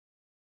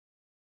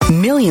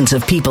Millions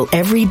of people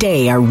every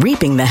day are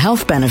reaping the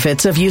health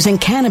benefits of using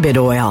cannabis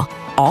oil,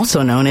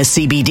 also known as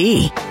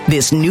CBD.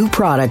 This new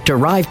product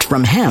derived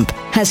from hemp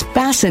has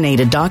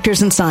fascinated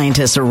doctors and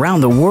scientists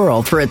around the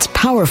world for its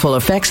powerful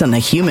effects on the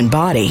human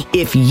body.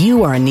 If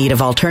you are in need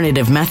of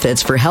alternative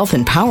methods for health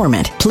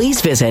empowerment, please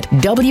visit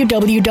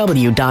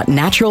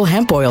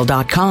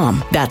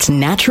www.naturalhempoil.com. That's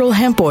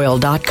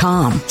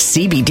naturalhempoil.com.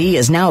 CBD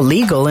is now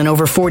legal in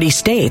over 40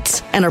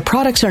 states, and our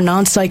products are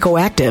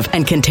non-psychoactive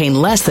and contain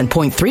less than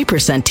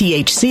 0.3%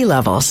 THC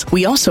levels.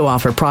 We also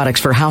offer products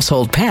for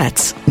household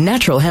pets.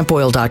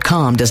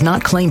 Naturalhempoil.com does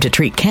not claim to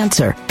treat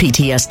cancer,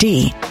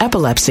 PTSD,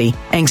 epilepsy,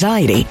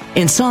 anxiety,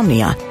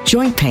 insomnia,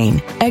 joint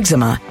pain,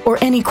 eczema, or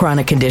any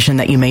chronic condition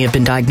that you may have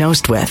been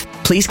diagnosed with.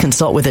 Please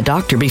consult with a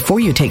doctor before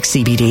you take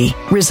CBD.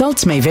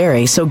 Results may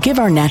vary, so give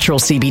our natural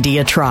CBD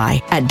a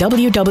try at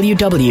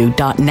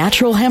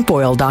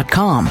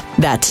www.naturalhempoil.com.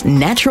 That's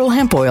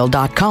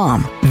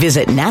naturalhempoil.com.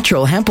 Visit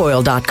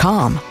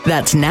naturalhempoil.com.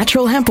 That's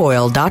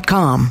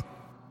naturalhempoil.com.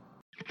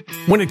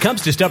 When it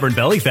comes to stubborn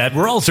belly fat,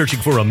 we're all searching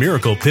for a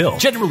miracle pill.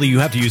 Generally, you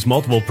have to use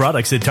multiple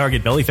products that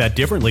target belly fat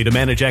differently to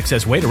manage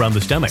excess weight around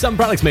the stomach. Some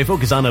products may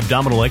focus on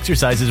abdominal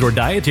exercises or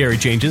dietary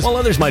changes, while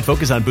others might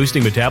focus on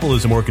boosting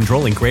metabolism or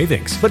controlling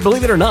cravings. But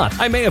believe it or not,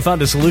 I may have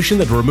found a solution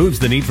that removes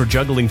the need for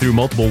juggling through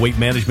multiple weight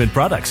management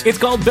products. It's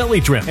called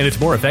Belly Trim, and it's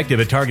more effective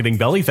at targeting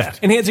belly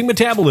fat, enhancing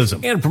metabolism,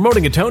 and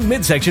promoting a toned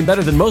midsection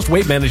better than most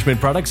weight management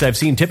products I've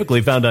seen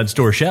typically found on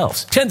store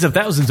shelves. Tens of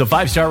thousands of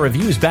 5-star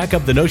reviews back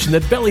up the notion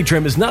that Belly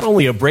Trim is not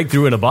only a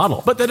breakthrough in a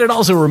bottle, but that it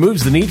also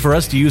removes the need for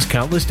us to use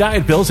countless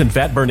diet pills and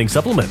fat-burning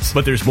supplements.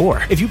 But there's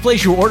more. If you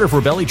place your order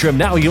for Belly Trim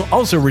now, you'll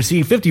also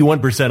receive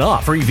 51%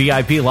 off, free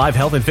VIP live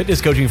health and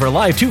fitness coaching for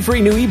life, 2 free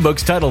new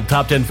ebooks titled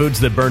Top 10 Foods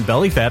That Burn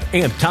Belly Fat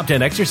and Top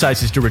 10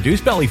 Exercises to Reduce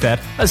Belly Fat,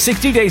 a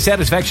 60-day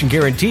satisfaction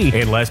guarantee,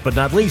 and last but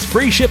not least,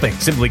 free shipping.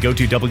 Simply go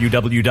to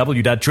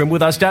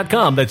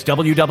www.trimwithus.com. That's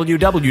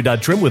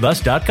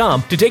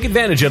www.trimwithus.com to take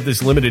advantage of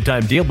this limited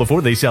time deal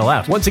before they sell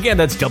out. Once again,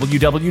 that's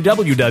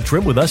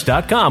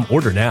www.trimwithus.com.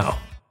 Order now.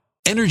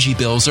 Energy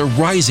bills are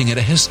rising at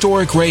a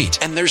historic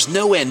rate, and there's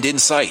no end in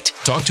sight.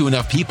 Talk to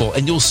enough people,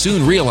 and you'll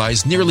soon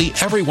realize nearly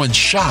everyone's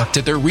shocked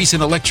at their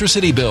recent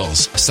electricity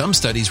bills. Some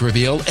studies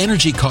reveal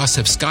energy costs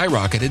have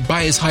skyrocketed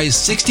by as high as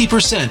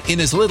 60%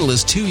 in as little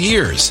as 2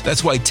 years.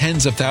 That's why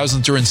tens of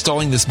thousands are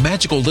installing this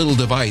magical little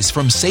device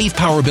from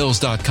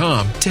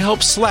SavePowerBills.com to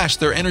help slash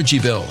their energy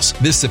bills.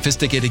 This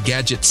sophisticated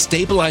gadget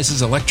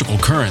stabilizes electrical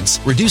currents,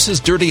 reduces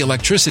dirty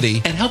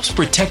electricity, and helps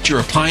protect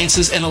your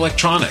appliances and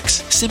electronics.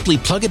 Simply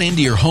plug it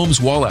into your home's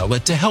wall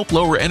outlet to help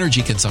lower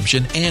energy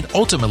consumption and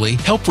ultimately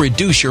help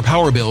reduce your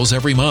power bills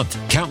every month.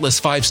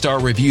 Countless 5-star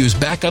reviews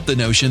back up the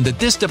notion that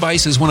this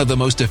device is one of the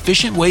most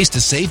efficient ways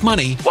to save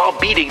money while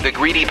beating the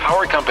greedy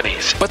power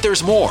companies. But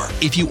there's more.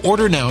 If you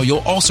order now, you'll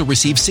also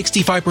receive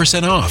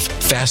 65% off,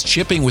 fast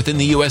shipping within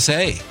the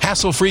USA,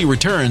 hassle-free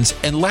returns,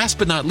 and last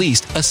but not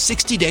least, a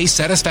 60-day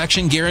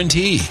satisfaction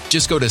guarantee.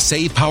 Just go to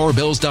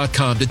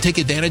SavePowerBills.com to take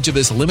advantage of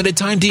this limited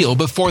time deal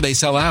before they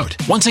sell out.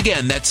 Once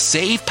again, that's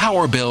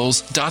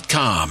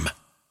SavePowerBills.com.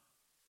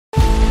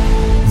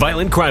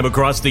 Violent crime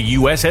across the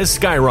U.S. has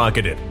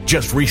skyrocketed.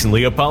 Just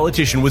recently, a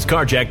politician was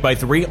carjacked by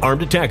 3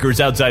 armed attackers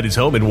outside his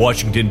home in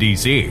Washington,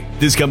 D.C.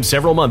 This comes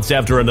several months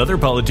after another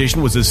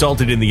politician was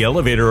assaulted in the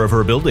elevator of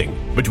her building.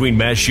 Between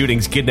mass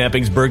shootings,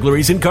 kidnappings,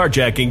 burglaries, and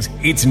carjackings,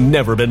 it's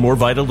never been more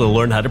vital to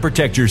learn how to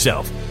protect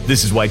yourself.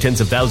 This is why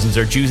tens of thousands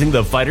are choosing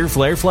the Fighter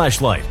Flare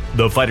flashlight.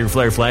 The Fighter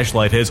Flare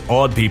flashlight has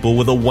awed people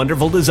with a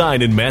wonderful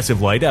design and massive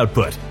light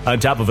output. On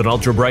top of an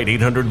ultra-bright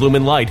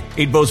 800-lumen light,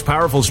 it boasts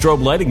powerful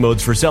strobe lighting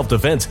modes for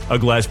self-defense, a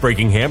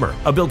glass-breaking hammer,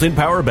 a built-in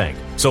power bank,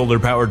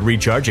 solar-powered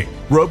recharging,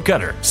 rope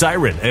cutter,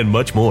 siren, and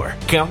much more.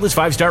 Countless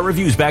 5-star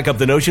reviews back up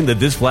the notion that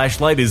this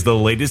flashlight is the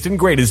latest and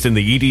greatest in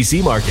the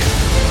EDC market.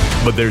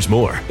 But there's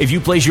more. If you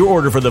place your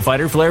order for the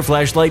Fighter Flare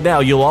flashlight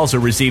now, you'll also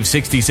receive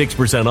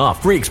 66%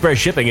 off, free express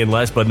shipping, and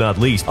last but not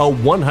least, a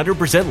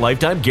 100%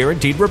 lifetime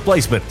guaranteed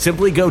replacement.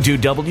 Simply go to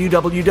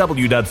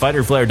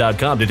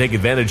www.fighterflare.com to take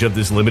advantage of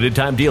this limited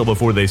time deal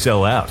before they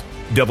sell out.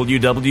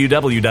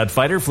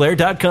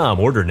 www.fighterflare.com.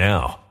 Order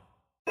now.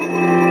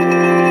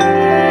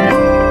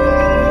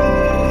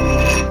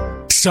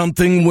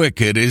 Something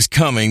wicked is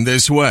coming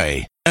this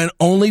way, and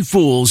only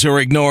fools are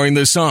ignoring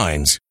the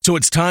signs. So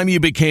it's time you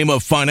became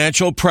a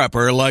financial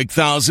prepper like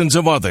thousands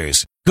of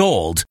others.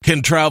 Gold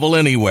can travel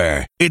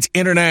anywhere. It's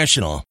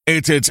international.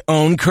 It's its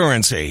own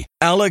currency.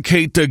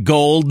 Allocate to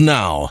gold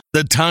now,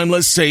 the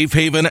timeless safe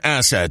haven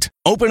asset.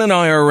 Open an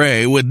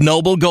IRA with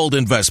Noble Gold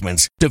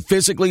Investments to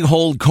physically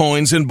hold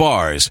coins and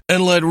bars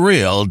and let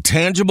real,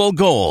 tangible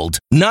gold,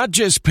 not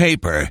just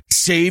paper,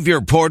 Save your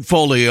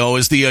portfolio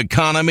as the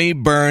economy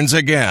burns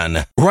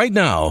again. Right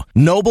now,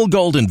 Noble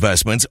Gold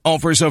Investments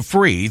offers a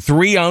free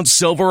 3-ounce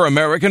silver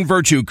American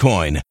Virtue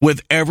coin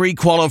with every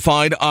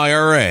qualified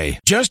IRA.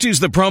 Just use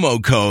the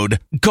promo code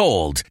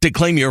GOLD to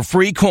claim your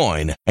free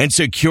coin and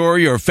secure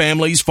your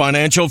family's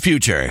financial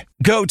future.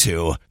 Go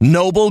to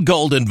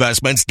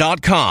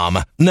noblegoldinvestments.com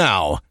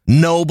now.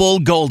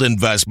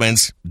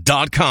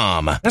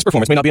 noblegoldinvestments.com. Past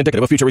performance may not be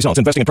indicative of future results.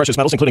 Investing in precious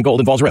metals, including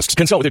gold, involves risks.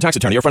 Consult with your tax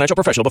attorney or financial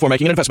professional before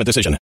making an investment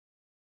decision.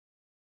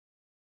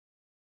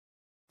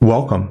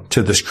 Welcome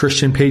to this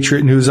Christian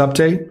Patriot News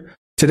Update.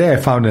 Today I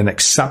found an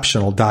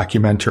exceptional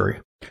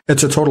documentary.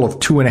 It's a total of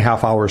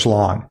 2.5 hours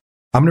long.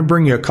 I'm going to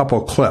bring you a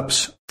couple of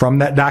clips from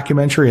that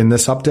documentary in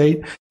this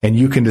update, and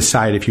you can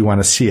decide if you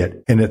want to see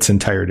it in its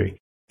entirety.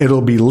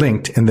 It'll be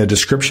linked in the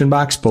description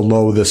box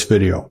below this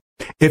video.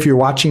 If you're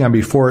watching on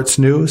Before It's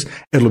News,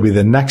 it'll be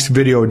the next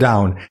video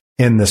down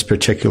in this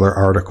particular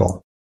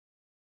article.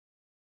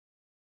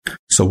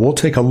 So we'll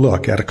take a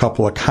look at a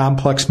couple of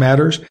complex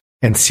matters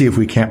and see if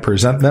we can't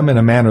present them in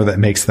a manner that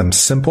makes them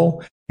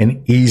simple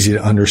and easy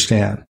to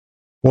understand.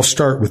 We'll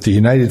start with the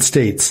United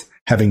States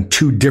having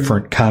 2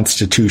 different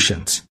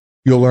constitutions.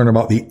 You'll learn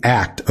about the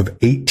Act of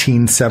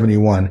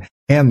 1871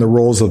 and the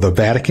roles of the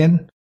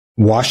Vatican,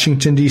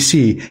 Washington,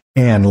 D.C.,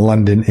 and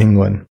London,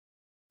 England.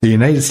 The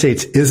United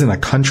States isn't a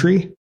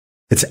country.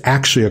 It's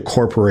actually a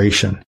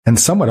corporation, and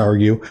some would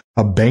argue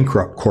a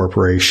bankrupt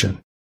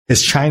corporation.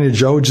 Is China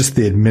Joe just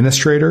the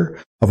administrator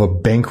of a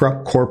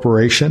bankrupt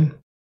corporation?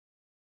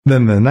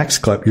 Then in the next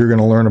clip, you're going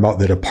to learn about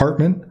the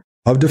Department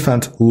of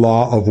Defense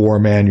Law of War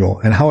Manual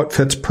and how it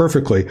fits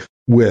perfectly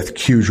with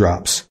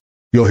Q-drops.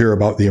 You'll hear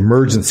about the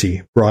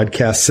Emergency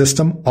Broadcast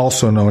System,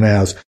 also known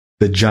as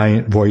the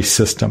Giant Voice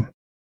System.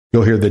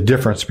 You'll hear the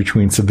difference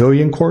between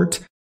civilian courts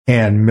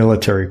and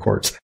military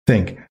courts.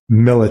 Think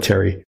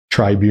military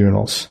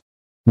tribunals.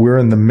 We're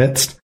in the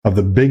midst of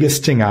the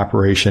biggest sting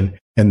operation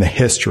in the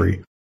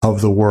history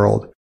of the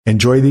world.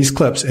 Enjoy these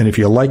clips, and if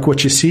you like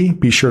what you see,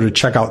 be sure to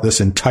check out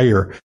this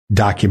entire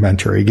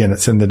documentary. Again,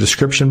 it's in the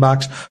description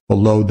box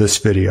below this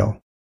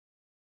video.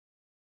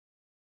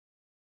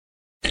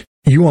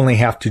 You only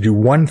have to do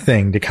one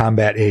thing to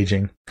combat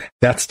aging.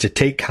 That's to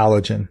take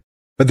collagen.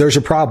 But there's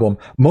a problem.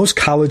 Most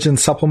collagen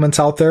supplements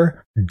out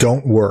there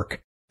don't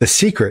work. The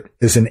secret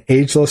is an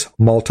ageless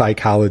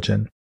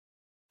multi-collagen.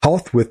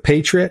 Health with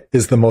Patriot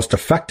is the most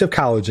effective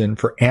collagen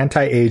for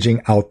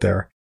anti-aging out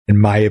there, in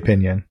my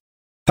opinion.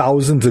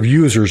 Thousands of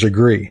users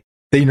agree.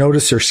 They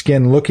notice their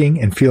skin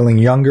looking and feeling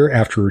younger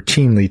after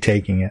routinely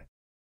taking it.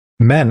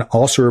 Men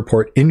also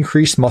report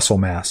increased muscle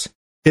mass.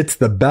 It's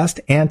the best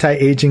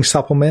anti-aging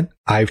supplement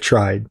I've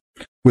tried.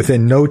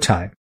 Within no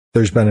time,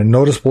 there's been a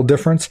noticeable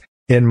difference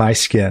in my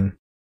skin.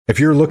 If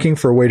you're looking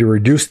for a way to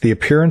reduce the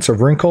appearance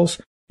of wrinkles,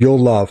 you'll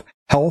love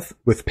Health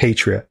with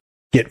Patriot.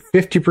 Get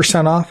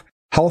 50% off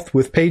Health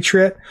with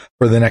Patriot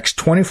for the next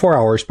 24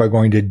 hours by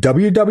going to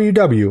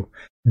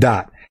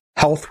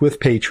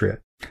www.healthwithpatriot.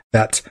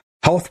 That's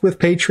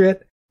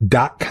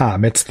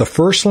healthwithpatriot.com. It's the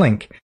first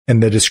link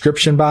in the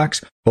description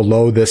box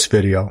below this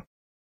video.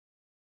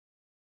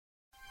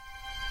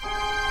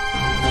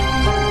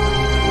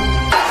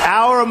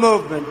 Our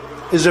movement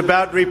is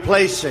about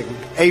replacing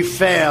a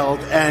failed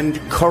and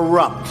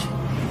corrupt,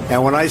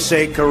 and when I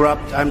say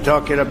corrupt, I'm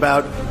talking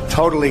about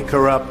totally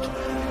corrupt,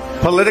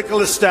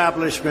 political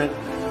establishment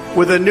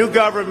with a new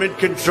government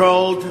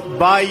controlled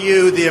by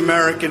you, the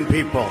American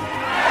people.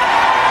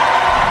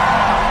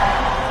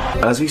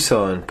 As we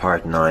saw in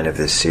Part 9 of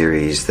this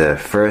series, the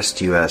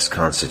first U.S.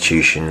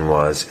 Constitution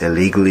was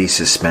illegally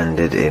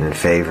suspended in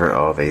favor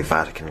of a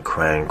Vatican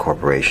Crown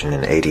Corporation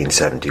in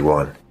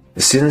 1871.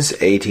 Since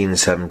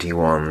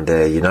 1871,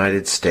 the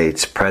United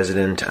States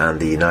President and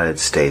the United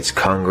States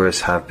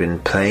Congress have been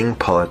playing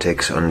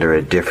politics under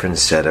a different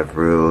set of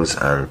rules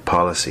and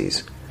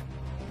policies.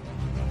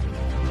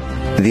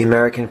 The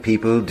American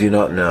people do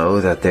not know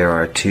that there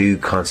are 2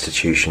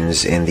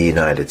 constitutions in the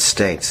United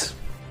States.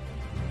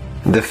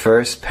 The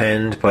first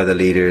penned by the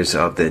leaders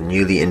of the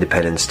newly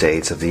independent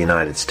states of the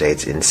United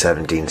States in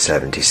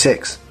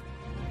 1776.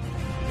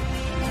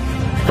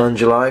 On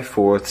July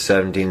 4th,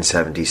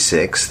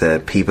 1776,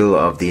 the people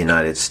of the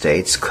United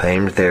States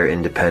claimed their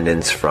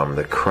independence from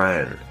the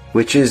Crown,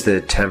 which is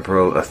the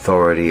temporal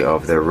authority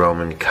of the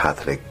Roman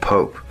Catholic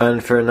Pope.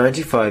 And for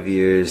 95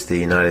 years, the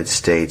United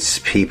States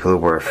people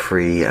were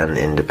free and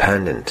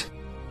independent.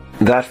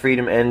 That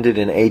freedom ended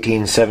in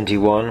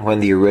 1871 when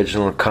the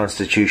original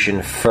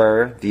Constitution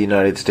for the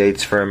United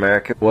States for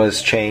America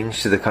was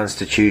changed to the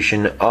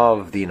Constitution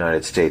of the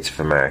United States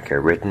of America,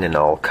 written in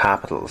all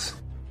capitals.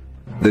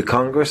 The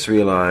Congress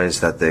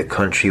realized that the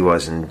country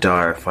was in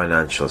dire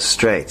financial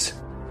straits,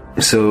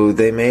 so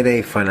they made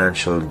a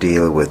financial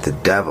deal with the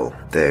devil,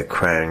 the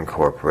Crown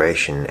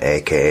Corporation,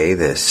 aka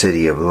the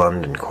City of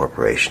London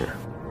Corporation,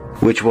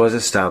 which was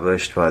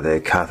established by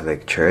the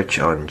Catholic Church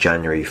on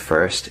January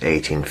 1st,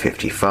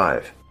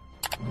 1855.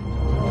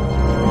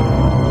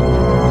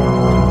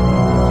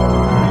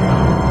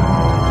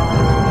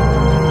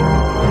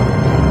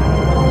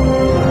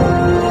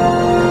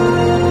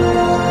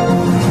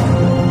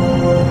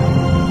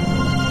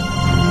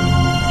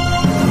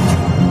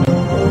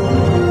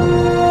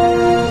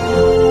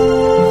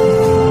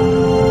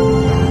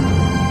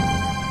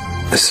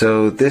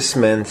 this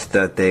meant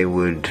that they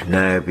would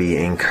now be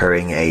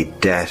incurring a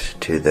debt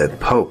to the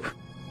Pope.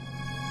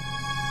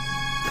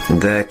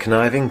 The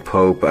conniving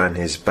Pope and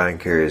his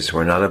bankers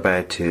were not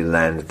about to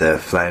lend the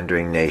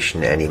floundering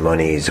nation any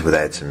monies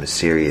without some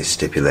serious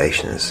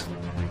stipulations.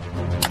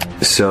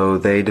 So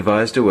they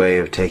devised a way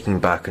of taking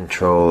back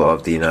control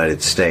of the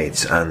United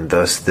States, and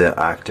thus the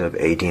Act of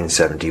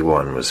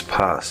 1871 was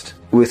passed.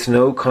 With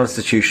no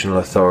constitutional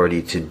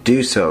authority to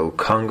do so,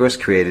 Congress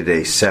created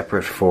a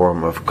separate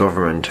form of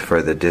government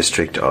for the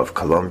District of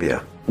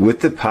Columbia.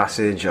 With the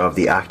passage of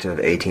the Act of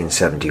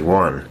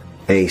 1871,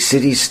 a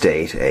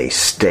city-state, a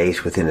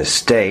state within a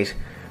state,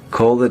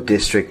 called the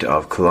District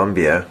of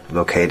Columbia,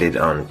 located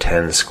on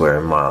 10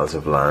 square miles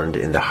of land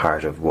in the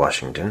heart of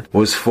Washington,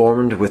 was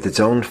formed with its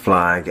own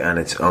flag and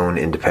its own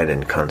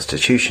independent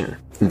constitution,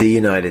 the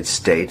United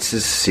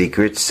States'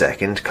 secret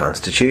second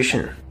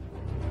constitution.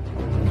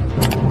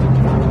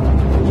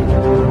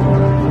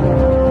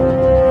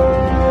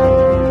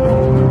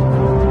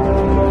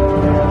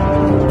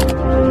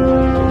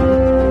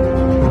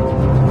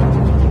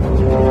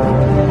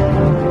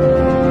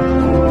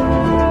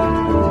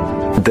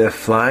 The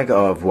flag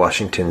of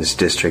Washington's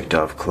District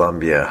of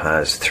Columbia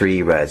has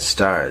 3 red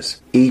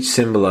stars, each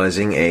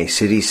symbolizing a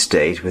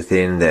city-state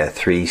within the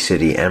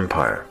 3-city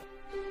empire.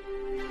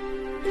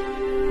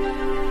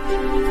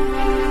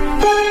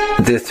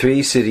 The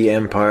 3-city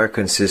empire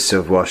consists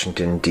of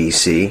Washington,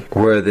 D.C.,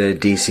 where the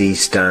D.C.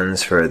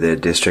 stands for the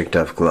District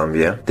of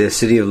Columbia, the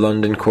City of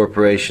London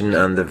Corporation,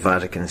 and the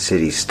Vatican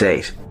City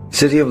State.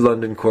 City of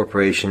London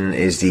Corporation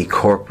is the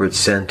corporate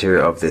centre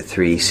of the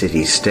 3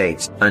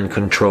 city-states and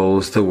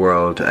controls the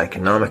world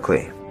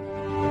economically.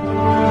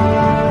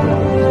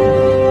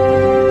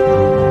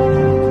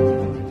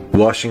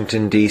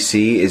 Washington,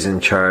 D.C. is in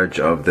charge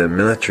of the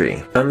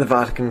military, and the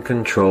Vatican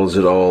controls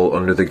it all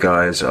under the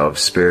guise of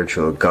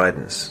spiritual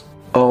guidance.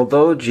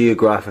 Although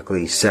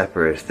geographically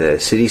separate, the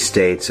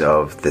city-states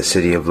of the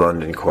City of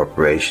London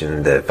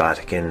Corporation, the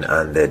Vatican,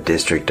 and the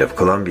District of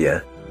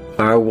Columbia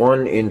are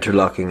one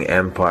interlocking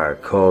empire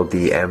called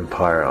the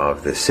Empire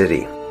of the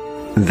City.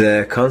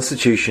 The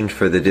Constitution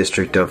for the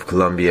District of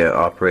Columbia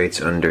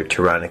operates under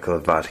tyrannical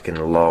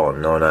Vatican law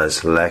known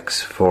as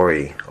Lex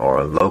Fori,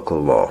 or local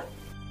law.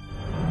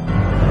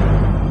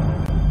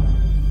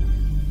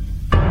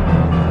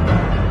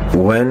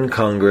 When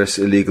Congress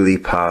illegally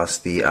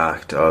passed the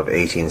Act of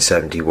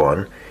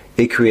 1871,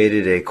 it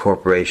created a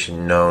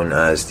corporation known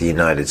as the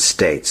United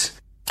States,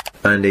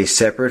 and a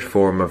separate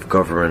form of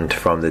government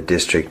from the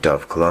District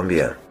of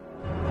Columbia.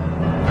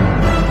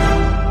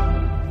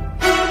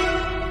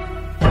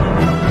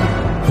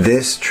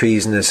 This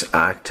treasonous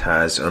act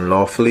has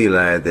unlawfully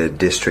allowed the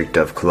District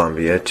of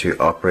Columbia to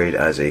operate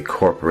as a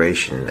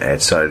corporation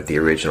outside of the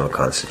original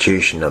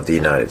Constitution of the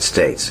United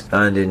States,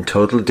 and in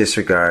total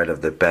disregard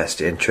of the best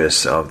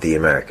interests of the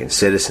American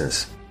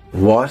citizens.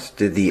 What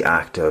did the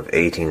Act of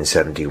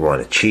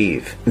 1871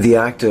 achieve? The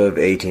Act of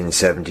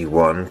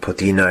 1871 put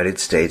the United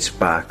States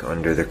back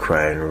under the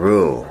Crown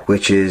rule,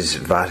 which is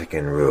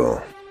Vatican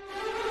rule.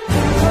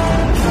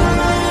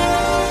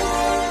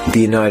 The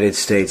United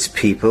States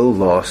people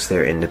lost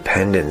their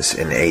independence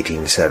in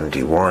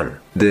 1871.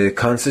 The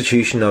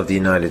Constitution of the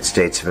United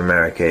States of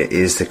America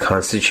is the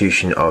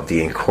Constitution of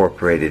the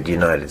Incorporated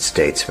United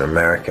States of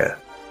America.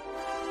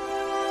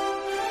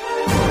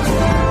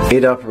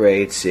 It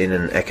operates in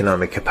an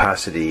economic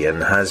capacity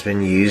and has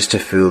been used to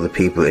fool the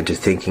people into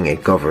thinking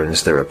it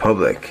governs the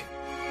Republic.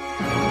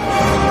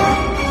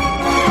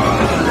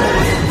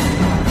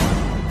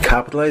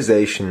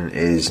 Capitalization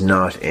is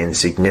not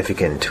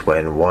insignificant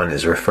when one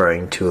is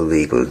referring to a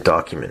legal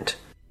document.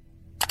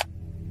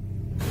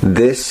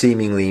 This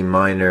seemingly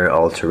minor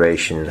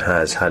alteration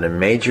has had a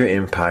major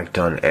impact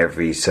on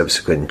every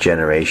subsequent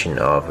generation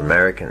of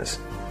Americans.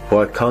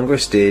 What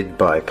Congress did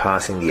by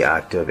passing the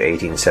Act of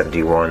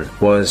 1871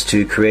 was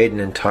to create an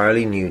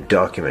entirely new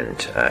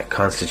document, a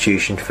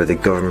constitution for the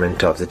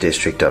government of the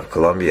District of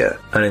Columbia,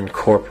 an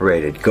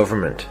incorporated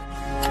government.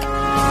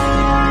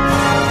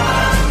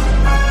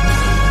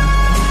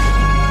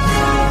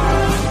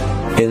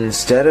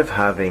 Instead of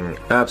having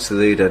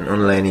absolute and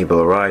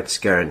unalienable rights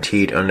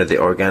guaranteed under the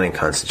organic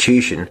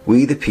constitution,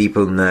 we the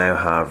people now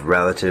have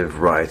relative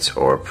rights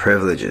or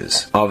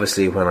privileges.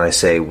 Obviously, when I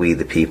say we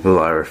the people,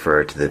 I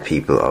refer to the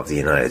people of the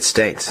United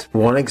States.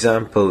 One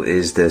example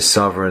is the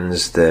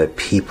sovereign's, the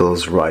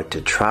people's right to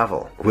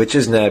travel, which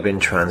has now been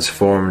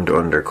transformed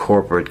under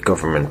corporate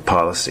government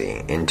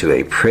policy into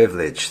a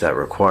privilege that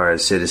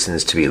requires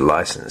citizens to be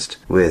licensed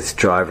with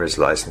driver's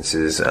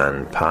licenses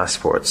and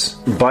passports.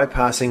 By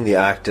passing the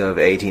Act of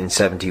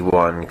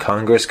 1871,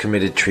 Congress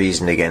committed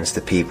treason against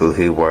the people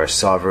who were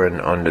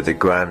sovereign under the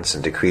grants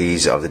and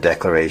decrees of the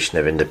Declaration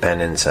of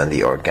Independence and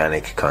the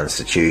Organic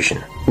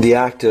Constitution. The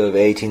Act of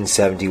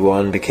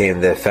 1871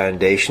 became the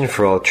foundation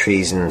for all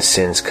treason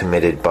since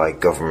committed by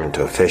government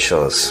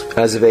officials.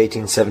 As of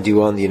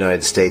 1871, the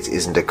United States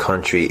isn't a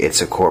country,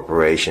 it's a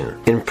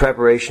corporation. In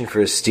preparation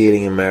for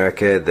stealing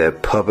America, the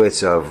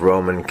puppets of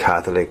Roman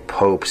Catholic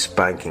Pope's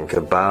banking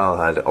cabal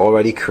had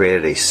already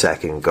created a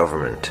second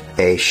government,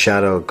 a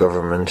shadow government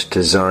government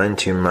designed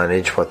to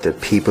manage what the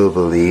people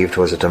believed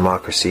was a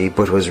democracy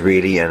but was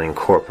really an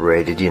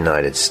incorporated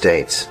United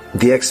States.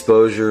 The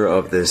exposure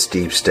of this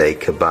deep state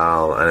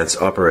cabal and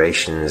its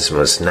operations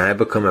must now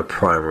become a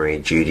primary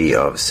duty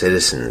of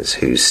citizens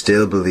who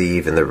still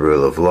believe in the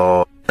rule of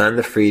law and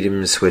the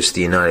freedoms which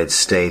the United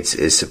States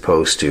is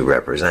supposed to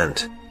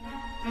represent.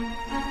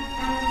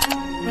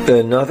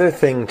 Another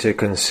thing to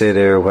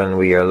consider when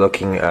we are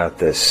looking at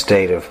the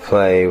state of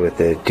play with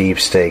the deep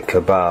state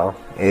cabal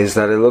is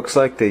that it looks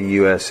like the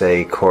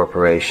USA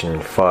Corporation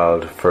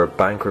filed for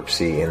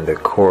bankruptcy in the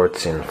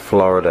courts in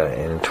Florida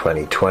in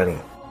 2020.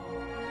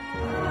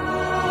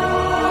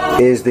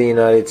 Is the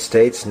United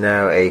States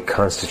now a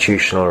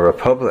constitutional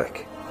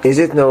republic? Is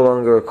it no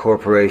longer a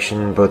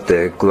corporation, but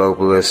the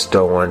globalists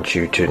don't want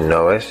you to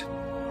know it?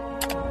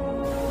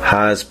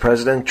 Has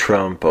President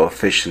Trump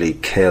officially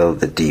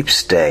killed the deep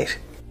state?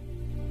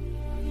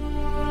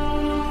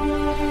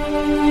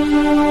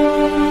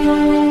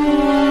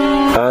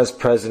 As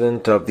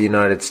President of the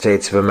United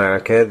States of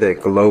America, the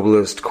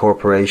globalist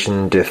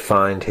corporation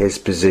defined his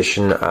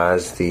position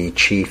as the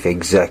Chief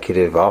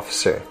Executive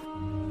Officer.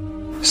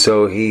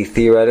 So he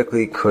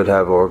theoretically could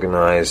have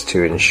organized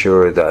to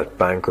ensure that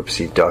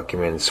bankruptcy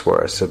documents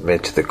were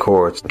submitted to the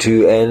courts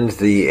to end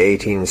the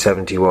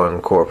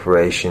 1871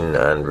 corporation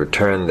and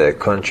return the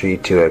country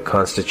to a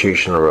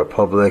constitutional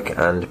republic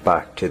and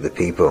back to the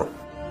people.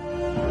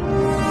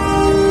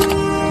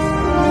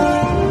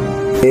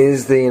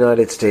 Is the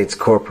United States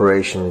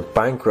Corporation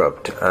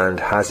bankrupt, and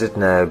has it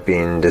now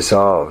been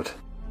dissolved?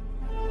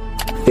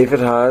 If it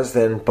has,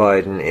 then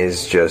Biden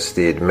is just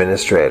the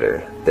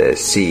administrator, the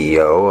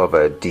CEO of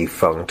a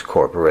defunct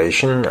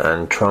corporation,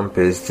 and Trump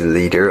is the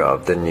leader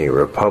of the new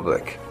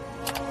republic.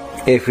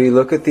 If we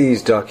look at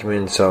these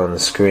documents on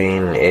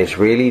screen, it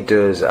really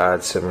does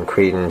add some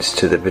credence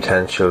to the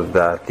potential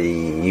that the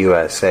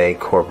USA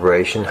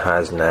Corporation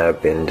has now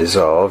been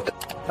dissolved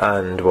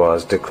and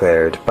was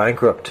declared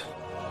bankrupt.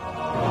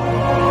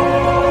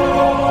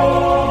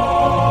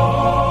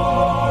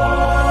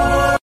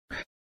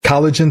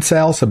 Collagen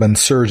sales have been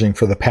surging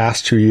for the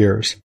past 2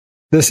 years.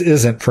 This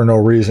isn't for no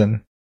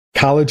reason.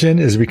 Collagen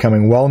is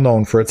becoming well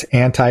known for its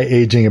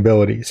anti-aging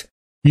abilities.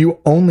 You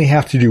only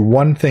have to do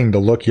one thing to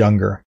look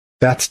younger.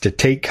 That's to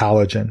take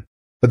collagen.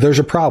 But there's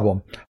a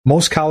problem.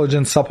 Most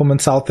collagen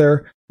supplements out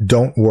there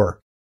don't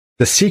work.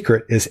 The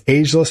secret is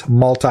ageless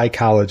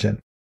multi-collagen.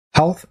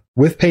 Health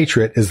with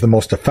Patriot is the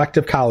most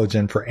effective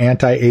collagen for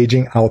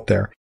anti-aging out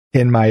there,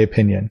 in my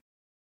opinion.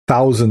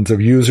 Thousands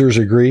of users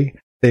agree.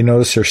 They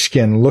notice their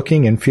skin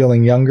looking and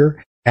feeling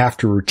younger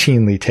after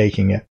routinely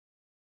taking it.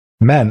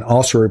 Men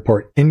also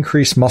report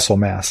increased muscle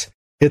mass.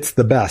 It's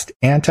the best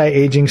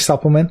anti-aging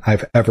supplement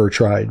I've ever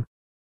tried.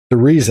 The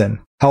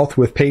reason Health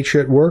with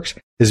Patriot works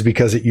is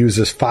because it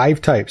uses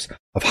 5 types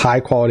of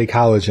high-quality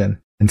collagen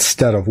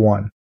instead of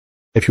 1.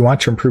 If you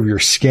want to improve your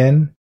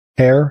skin,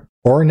 hair,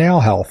 or nail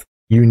health,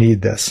 you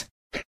need this.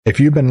 If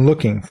you've been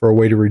looking for a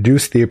way to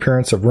reduce the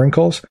appearance of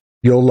wrinkles,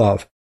 you'll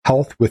love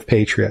Health with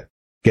Patriot.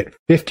 Get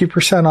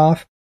 50%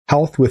 off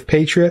Health with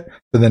Patriot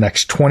for the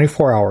next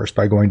 24 hours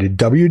by going to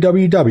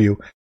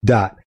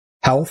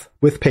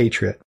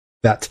www.healthwithpatriot.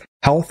 That's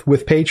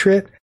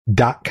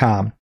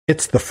healthwithpatriot.com.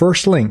 It's the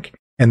first link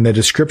in the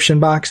description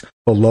box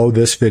below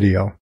this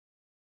video.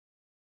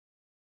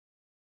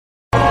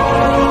 The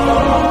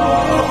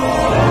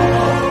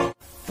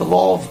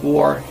law of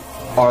war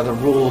are the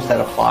rules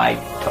that apply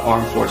to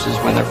armed forces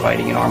when they're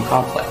fighting an armed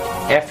conflict.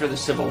 After the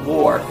Civil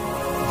War,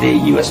 the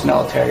U.S.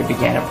 military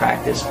began a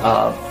practice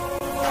of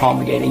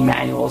promulgating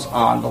manuals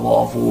on the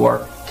law of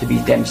war to be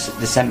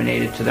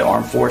disseminated to the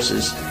armed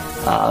forces,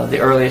 the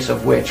earliest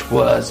of which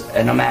was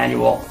a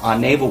manual on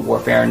naval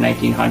warfare in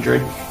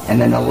 1900, and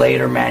then a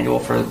later manual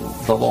for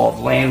the law of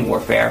land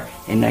warfare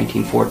in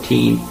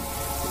 1914.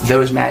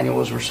 Those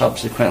manuals were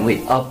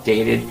subsequently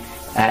updated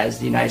as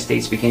the United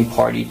States became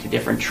party to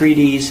different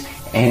treaties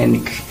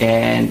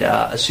and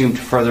assumed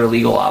further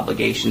legal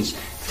obligations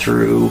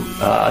through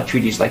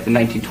treaties like the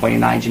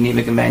 1929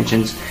 Geneva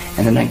Conventions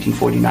and the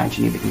 1949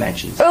 Geneva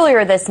Conventions.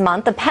 Earlier this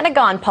month, the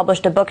Pentagon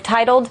published a book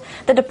titled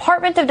The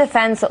Department of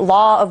Defense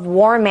Law of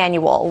War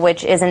Manual,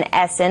 which is in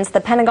essence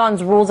the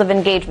Pentagon's rules of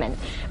engagement.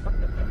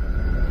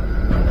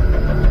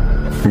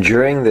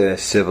 During the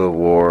Civil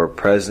War,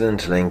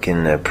 President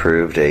Lincoln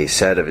approved a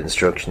set of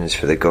instructions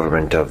for the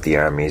government of the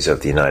armies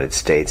of the United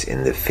States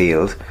in the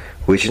field,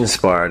 which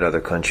inspired other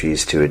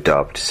countries to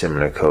adopt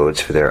similar codes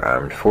for their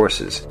armed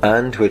forces,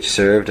 and which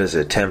served as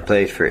a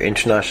template for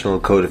international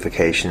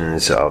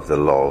codifications of the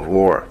law of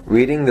war.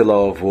 Reading the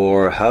law of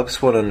war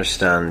helps one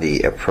understand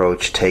the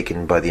approach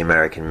taken by the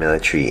American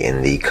military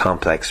in the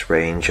complex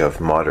range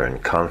of modern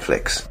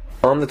conflicts.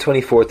 On the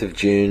 24th of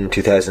June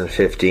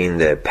 2015,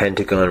 the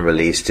Pentagon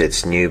released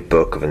its new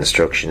book of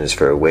instructions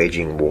for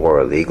waging war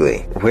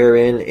illegally,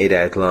 wherein it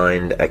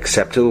outlined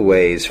acceptable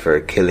ways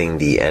for killing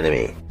the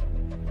enemy.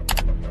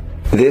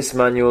 This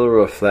manual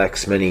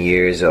reflects many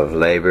years of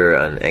labor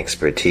and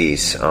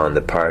expertise on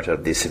the part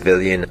of the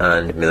civilian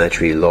and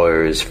military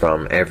lawyers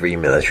from every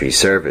military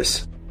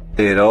service.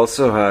 It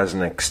also has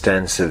an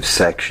extensive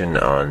section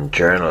on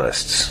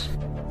journalists,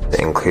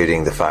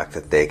 including the fact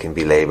that they can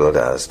be labelled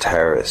as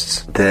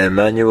terrorists. The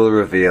manual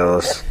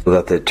reveals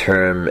that the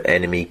term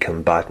enemy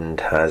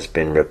combatant has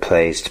been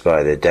replaced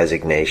by the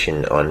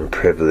designation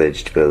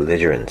unprivileged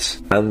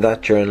belligerents, and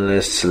that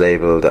journalists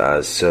labelled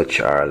as such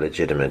are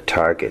legitimate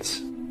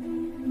targets.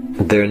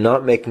 They're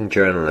not making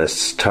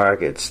journalists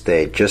targets,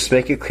 they just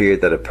make it clear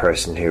that a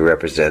person who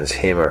represents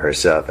him or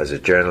herself as a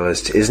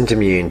journalist isn't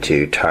immune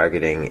to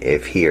targeting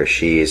if he or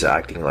she is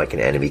acting like an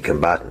enemy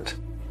combatant.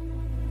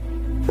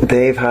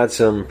 They've had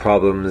some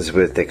problems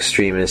with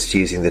extremists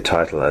using the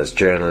title as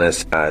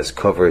journalists as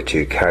cover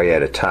to carry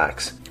out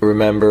attacks.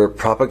 Remember,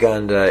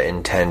 propaganda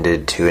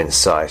intended to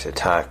incite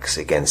attacks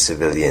against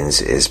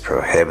civilians is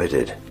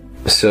prohibited.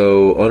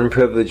 So,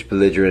 unprivileged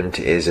belligerent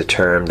is a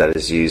term that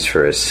is used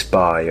for a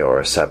spy or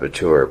a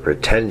saboteur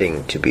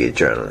pretending to be a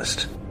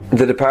journalist.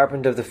 The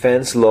Department of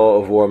Defense Law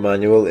of War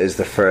Manual is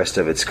the first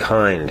of its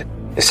kind,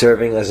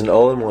 serving as an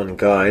all-in-one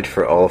guide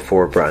for all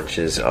four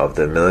branches of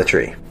the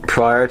military.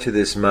 Prior to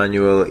this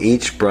manual,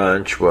 each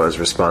branch was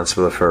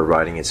responsible for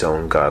writing its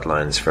own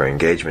guidelines for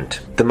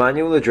engagement. The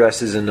manual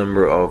addresses a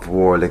number of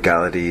war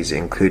legalities,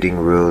 including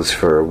rules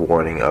for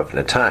warning of an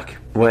attack.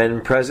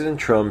 When President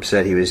Trump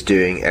said he was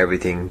doing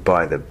everything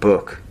by the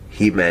book,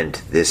 he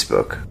meant this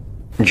book.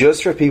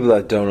 Just for people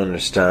that don't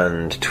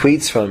understand,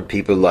 tweets from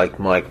people like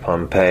Mike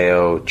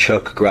Pompeo,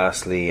 Chuck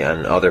Grassley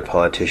and other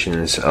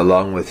politicians,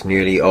 along with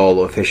nearly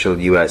all official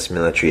US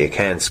military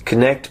accounts,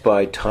 connect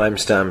by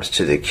timestamps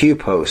to the Q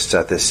posts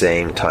at the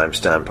same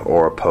timestamp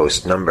or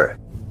post number.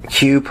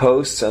 Q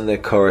posts and the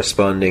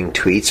corresponding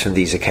tweets from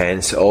these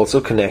accounts also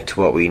connect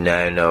to what we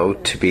now know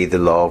to be the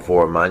Law of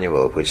War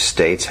Manual, which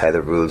states how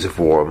the rules of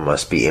war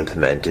must be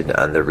implemented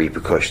and the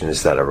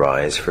repercussions that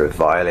arise for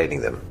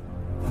violating them.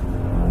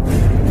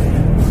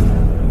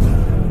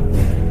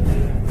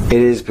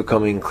 It is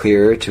becoming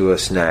clearer to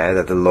us now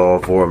that the Law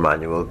of War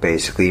Manual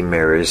basically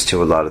mirrors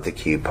to a lot of the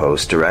Q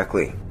posts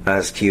directly.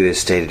 As Q has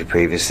stated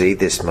previously,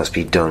 this must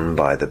be done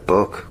by the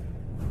book.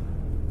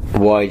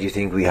 Why do you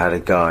think we had a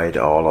guide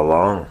all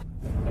along?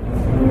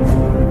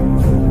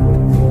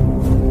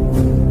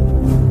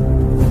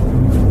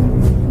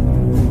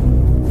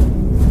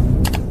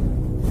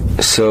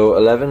 So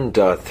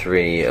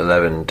 11.3,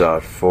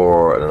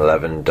 11.4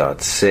 and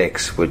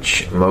 11.6,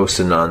 which most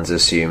Anons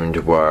assumed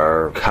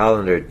were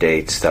calendar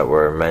dates that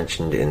were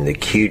mentioned in the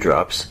Q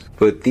drops,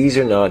 but these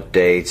are not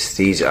dates,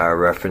 these are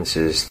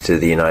references to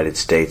the United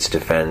States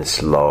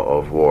Defense Law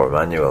of War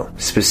Manual,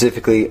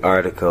 specifically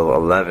Article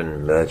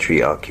 11,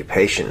 Military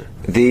Occupation.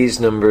 These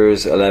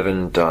numbers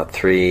 11.3,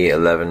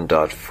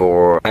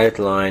 11.4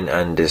 outline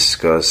and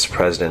discuss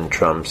President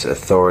Trump's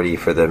authority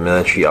for the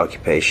military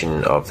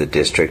occupation of the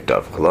District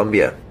of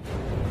Columbia.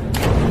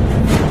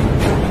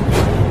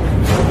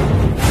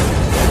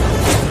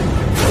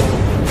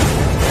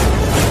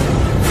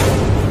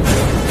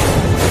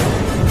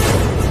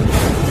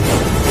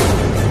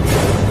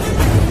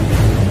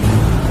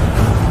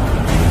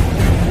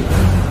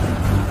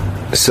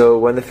 So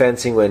when the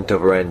fencing went up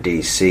around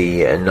DC,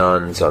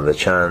 Anons on the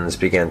Chans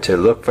began to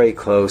look very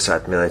close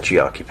at military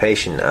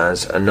occupation,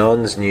 as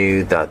Anons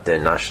knew that the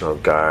National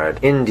Guard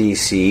in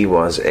DC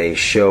was a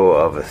show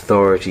of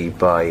authority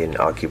by an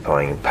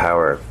occupying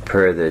power,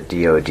 per the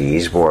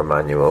DoD's War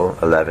Manual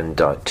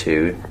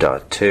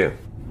 11.2.2.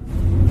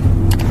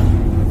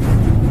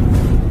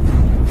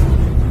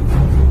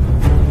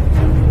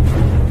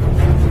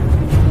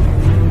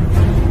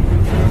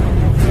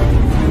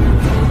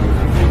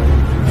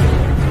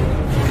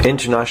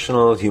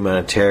 International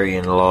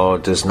humanitarian law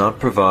does not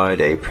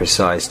provide a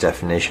precise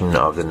definition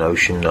of the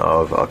notion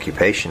of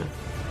occupation,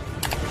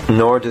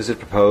 nor does it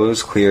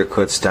propose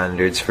clear-cut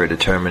standards for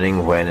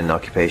determining when an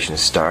occupation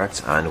starts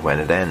and when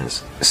it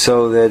ends.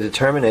 So the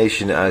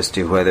determination as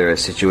to whether a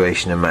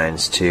situation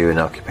amounts to an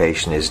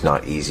occupation is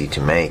not easy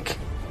to make.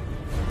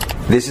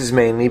 This is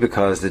mainly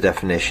because the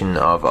definition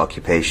of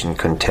occupation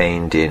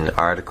contained in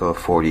Article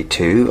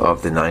 42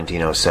 of the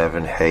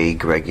 1907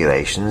 Hague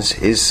Regulations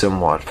is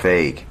somewhat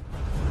vague.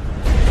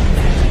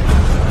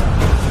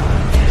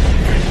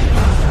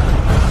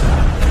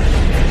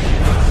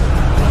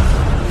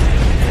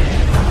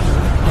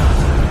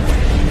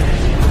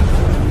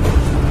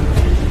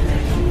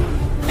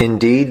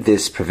 Indeed,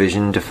 this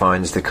provision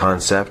defines the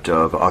concept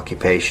of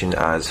occupation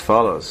as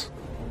follows.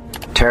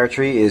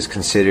 Territory is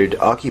considered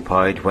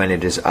occupied when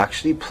it is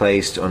actually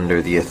placed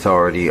under the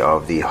authority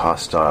of the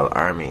hostile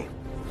army.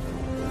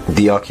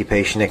 The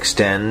occupation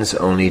extends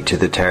only to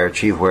the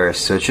territory where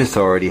such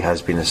authority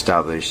has been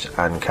established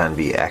and can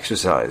be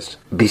exercised.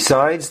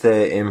 Besides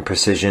the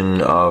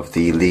imprecision of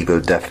the legal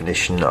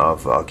definition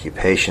of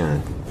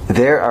occupation,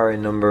 there are a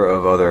number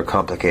of other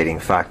complicating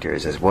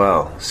factors as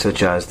well,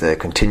 such as the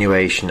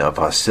continuation of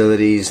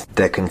hostilities,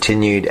 the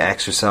continued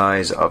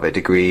exercise of a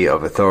degree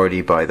of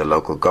authority by the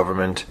local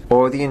government,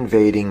 or the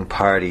invading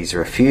party's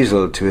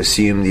refusal to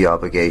assume the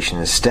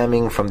obligations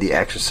stemming from the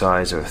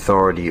exercise of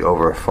authority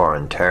over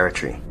foreign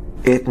territory.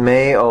 It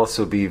may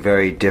also be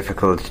very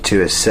difficult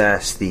to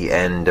assess the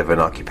end of an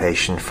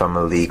occupation from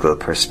a legal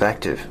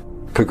perspective.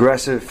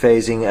 Progressive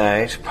phasing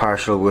out,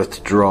 partial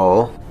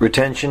withdrawal,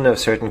 retention of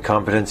certain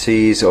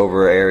competencies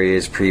over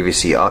areas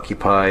previously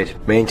occupied,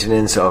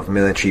 maintenance of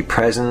military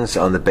presence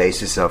on the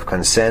basis of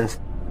consent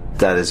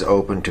that is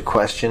open to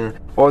question,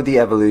 or the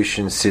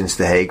evolution since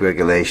the Hague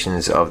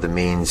Regulations of the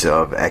means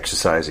of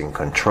exercising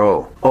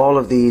control. All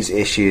of these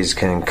issues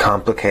can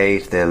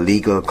complicate the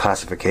legal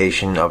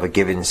classification of a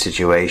given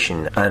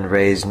situation and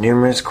raise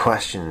numerous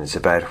questions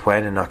about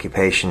when an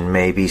occupation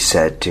may be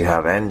said to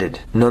have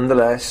ended.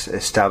 Nonetheless,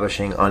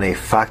 establishing on a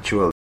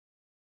factual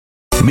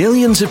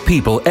Millions of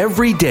people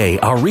every day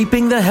are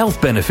reaping the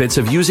health benefits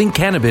of using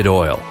cannabis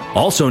oil,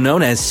 also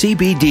known as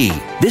CBD.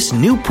 This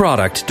new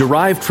product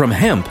derived from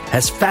hemp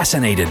has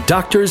fascinated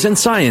doctors and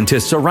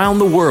scientists around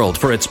the world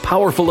for its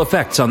powerful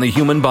effects on the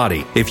human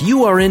body. If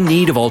you are in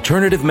need of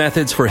alternative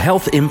methods for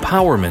health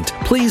empowerment,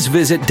 please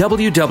visit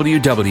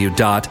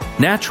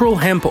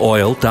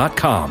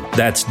www.naturalhempoil.com.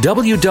 That's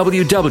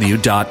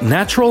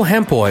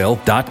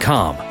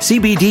www.naturalhempoil.com.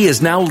 CBD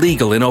is now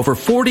legal in over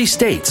 40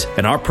 states,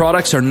 and our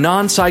products are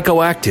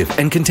non-psychoactive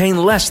and contain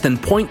less than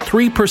 0.3%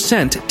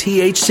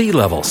 THC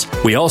levels.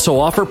 We also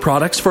offer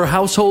products for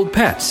household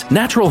pets.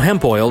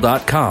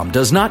 NaturalHempOil.com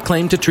does not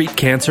claim to treat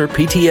cancer,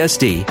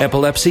 PTSD,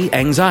 epilepsy,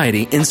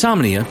 anxiety,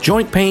 insomnia,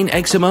 joint pain,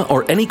 eczema,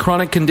 or any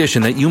chronic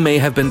condition that you may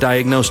have been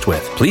diagnosed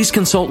with. Please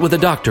consult with a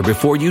doctor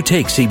before you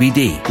take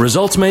CBD.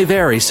 Results may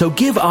vary, so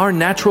give our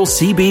natural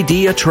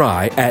CBD a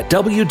try at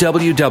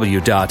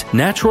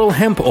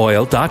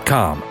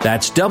www.naturalhempoil.com.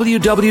 That's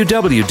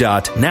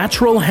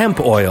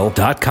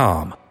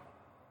www.naturalhempoil.com.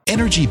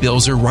 Energy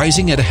bills are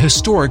rising at a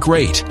historic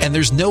rate, and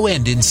there's no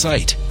end in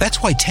sight. That's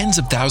why tens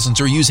of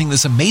thousands are using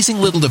this amazing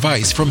little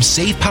device from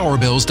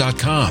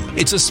SavePowerBills.com.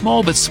 It's a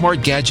small but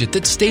smart gadget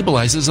that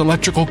stabilizes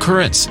electrical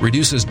currents,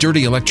 reduces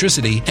dirty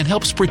electricity, and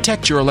helps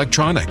protect your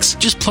electronics.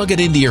 Just plug it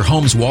into your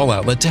home's wall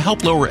outlet to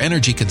help lower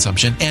energy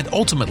consumption and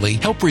ultimately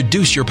help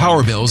reduce your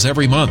power bills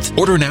every month.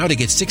 Order now to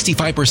get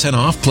 65%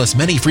 off plus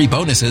many free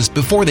bonuses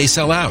before they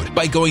sell out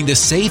by going to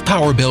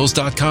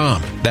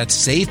SavePowerBills.com.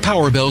 That's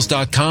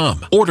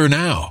SavePowerBills.com. Order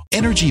now.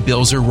 Energy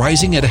bills are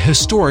rising at a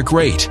historic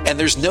rate, and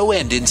there's no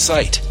end in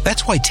sight.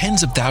 That's why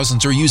tens of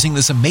thousands are using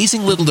this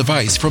amazing little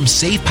device from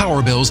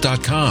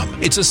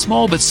SavePowerBills.com. It's a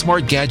small but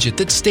smart gadget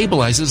that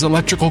stabilizes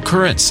electrical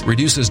currents,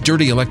 reduces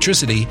dirty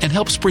electricity, and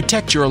helps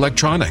protect your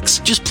electronics.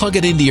 Just plug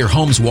it into your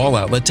home's wall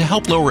outlet to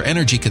help lower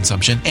energy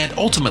consumption and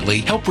ultimately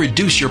help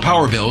reduce your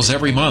power bills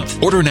every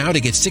month. Order now to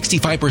get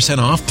 65%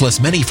 off plus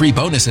many free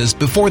bonuses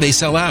before they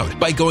sell out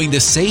by going to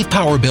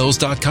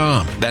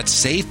SavePowerBills.com.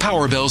 That's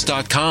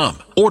SavePowerBills.com.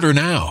 Order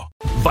now.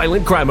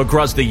 Violent crime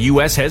across the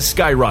U.S. has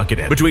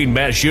skyrocketed. Between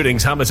mass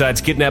shootings,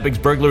 homicides, kidnappings,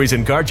 burglaries,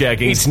 and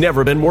carjackings, it's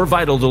never been more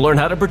vital to learn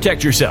how to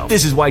protect yourself.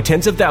 This is why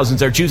tens of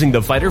thousands are choosing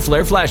the Fighter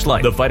Flare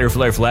flashlight. The Fighter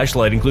Flare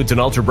flashlight includes an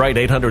ultra-bright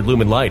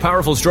 800-lumen light,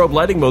 powerful strobe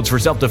lighting modes for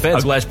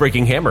self-defense, a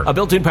glass-breaking hammer, a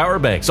built-in power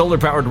bank,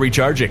 solar-powered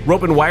recharging,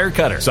 rope and wire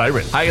cutter,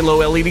 siren, high and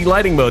low LED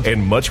lighting mode,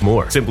 and much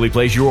more. Simply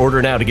place your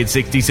order now to get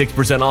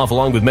 66% off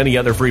along with many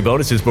other free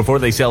bonuses before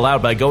they sell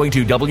out by going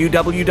to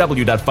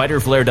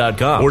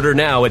www.fighterflare.com. Order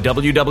now at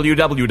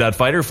www.fighterflare.com.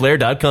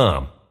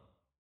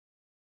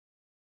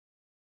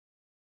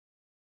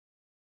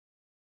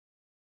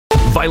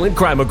 Violent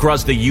crime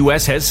across the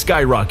U.S. has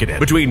skyrocketed.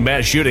 Between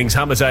mass shootings,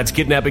 homicides,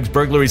 kidnappings,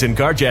 burglaries, and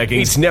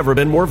carjackings, it's never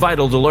been more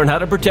vital to learn how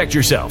to protect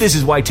yourself. This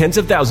is why tens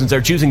of thousands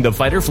are choosing the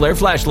Fighter Flare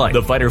flashlight.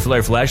 The Fighter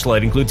Flare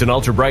flashlight includes an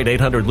ultra-bright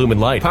 800-lumen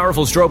light,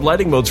 powerful strobe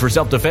lighting modes for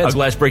self-defense, a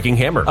glass-breaking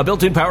hammer, a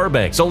built-in power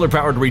bank,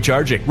 solar-powered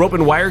recharging, rope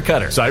and wire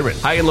cutter, siren,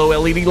 high and low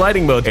LED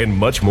lighting mode, and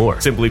much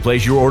more. Simply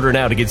place your order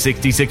now to get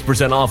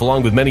 66% off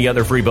along with many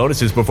other free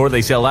bonuses before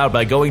they sell out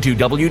by going to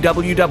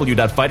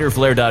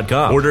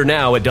www.fighterflare.com. Order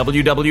now at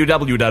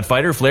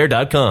www.fighterflare.com.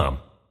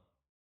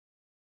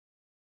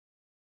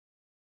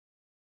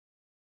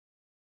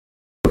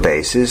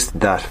 Basis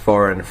that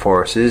foreign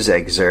forces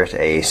exert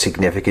a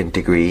significant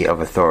degree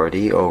of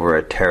authority over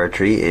a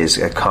territory is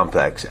a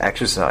complex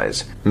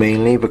exercise,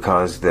 mainly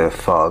because the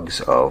fogs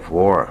of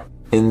war.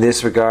 In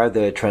this regard,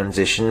 the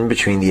transition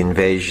between the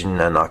invasion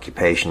and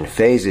occupation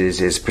phases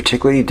is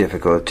particularly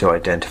difficult to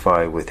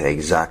identify with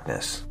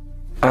exactness.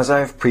 As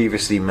I've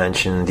previously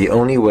mentioned, the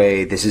only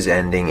way this is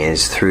ending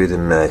is through the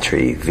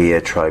military,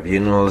 via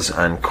tribunals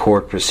and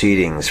court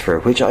proceedings, for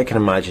which I can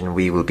imagine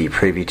we will be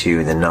privy to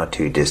in the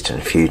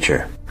not-too-distant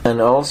future. And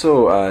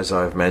also, as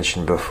I've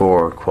mentioned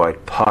before,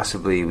 quite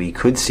possibly we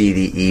could see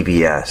the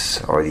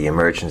EBS, or the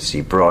Emergency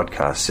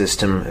Broadcast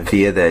System,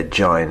 via the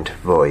Giant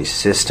Voice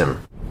System.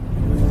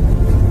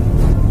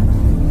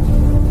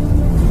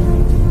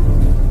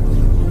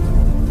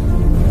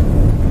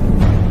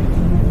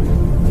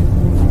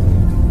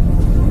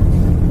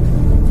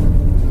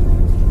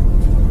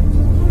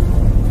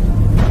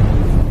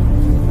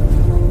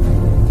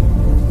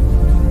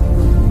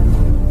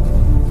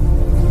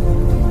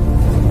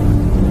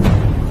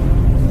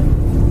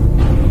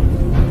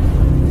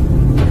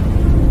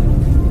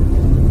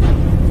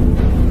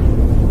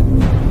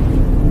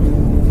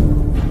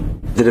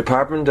 The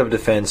Department of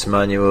Defense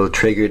manual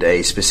triggered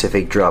a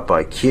specific drop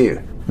by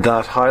Q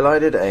that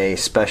highlighted a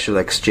special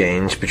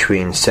exchange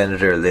between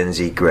Senator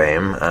Lindsey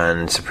Graham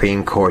and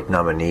Supreme Court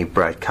nominee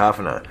Brett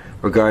Kavanaugh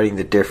regarding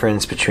the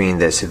difference between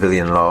the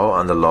civilian law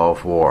and the law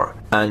of war,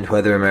 and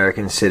whether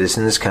American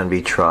citizens can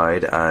be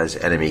tried as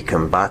enemy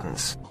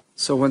combatants.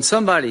 So when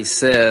somebody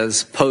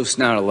says post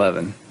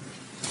 9/11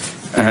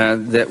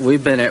 that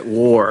we've been at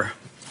war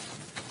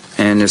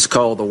and it's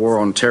called the war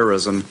on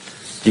terrorism,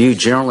 do you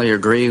generally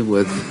agree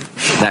with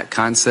that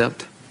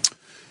concept?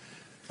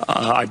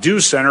 I do,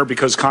 Senator,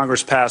 because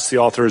Congress passed the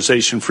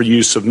authorization for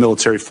use of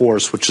military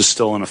force, which is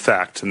still in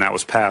effect, and that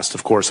was passed,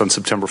 of course, on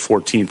September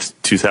 14th,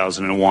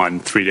 2001,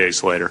 3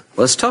 days later.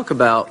 Let's talk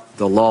about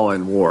the law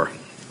in war.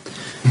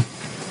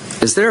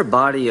 Is there a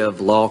body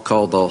of law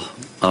called the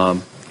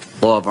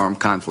law of armed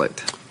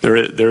conflict?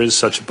 There is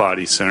such a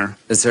body, Senator.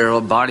 Is there a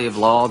body of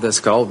law that's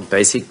called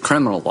basic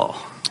criminal law?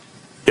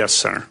 Yes,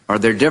 Senator. Are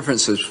there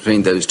differences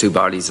between those two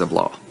bodies of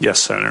law? Yes,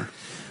 Senator.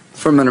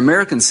 From an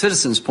American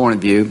citizen's point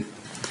of view,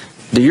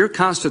 do your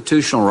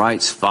constitutional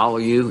rights follow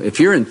you? If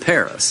you're in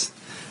Paris,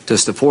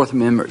 does the Fourth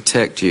Amendment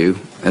protect you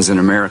as an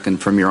American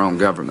from your own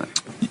government?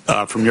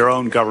 From your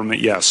own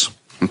government, yes.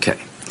 Okay.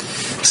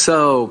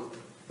 So,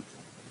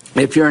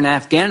 if you're in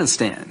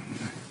Afghanistan,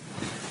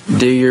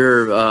 do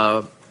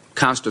your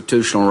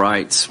constitutional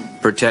rights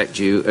protect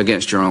you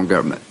against your own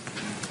government?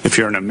 If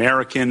you're an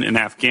American in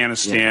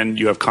Afghanistan,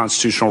 you have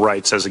constitutional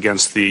rights as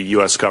against the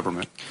U.S.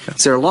 government.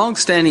 Is there a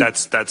long-standing...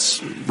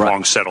 That's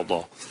long settled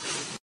law.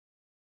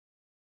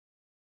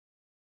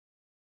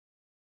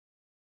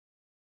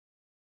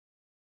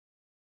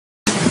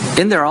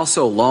 Isn't there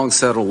also a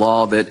long-settled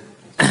law that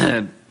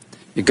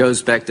it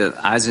goes back to the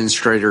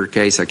Eisentrager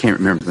case? I can't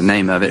remember the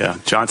name of it. Yeah,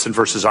 Johnson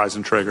versus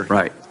Eisentrager.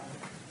 Right.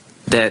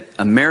 That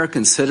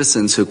American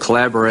citizens who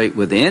collaborate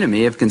with the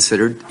enemy have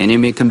considered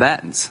enemy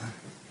combatants.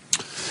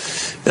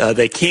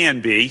 They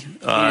can be.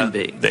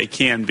 They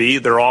can be.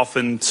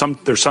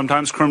 They're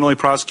sometimes criminally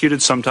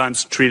prosecuted,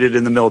 sometimes treated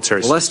in the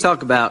military. Well, let's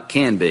talk about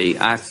can be.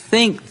 I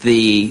think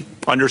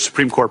under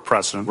Supreme Court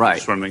precedent.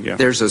 Right.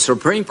 There's a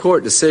Supreme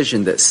Court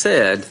decision that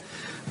said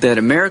that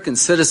American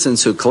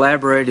citizens who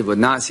collaborated with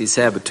Nazi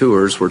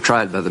saboteurs were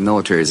tried by the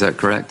military. Is that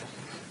correct?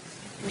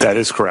 That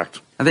is correct.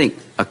 I think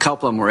a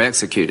couple of them were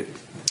executed.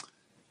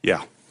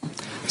 Yeah.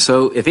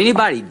 So if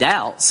anybody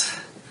doubts,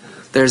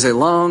 there's a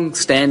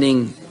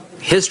long-standing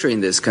history in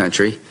this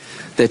country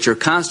that your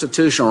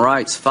constitutional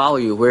rights follow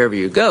you wherever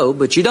you go,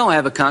 but you don't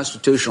have a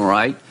constitutional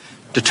right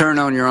to turn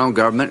on your own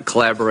government and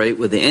collaborate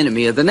with the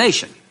enemy of the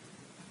nation.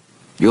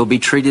 You'll be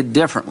treated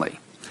differently.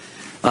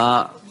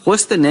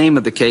 What's the name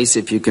of the case,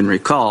 if you can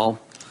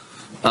recall,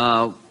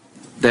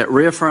 that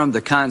reaffirmed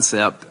the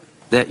concept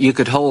that you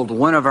could hold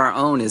one of our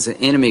own as an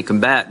enemy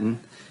combatant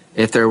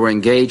if they were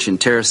engaged in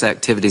terrorist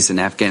activities in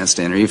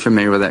Afghanistan? Are you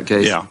familiar with that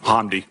case? Yeah,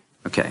 Hamdi.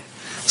 Okay.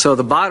 So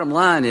the bottom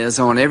line is,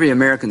 I want every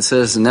American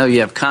citizen to know you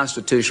have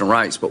constitutional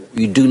rights, but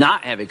you do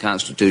not have a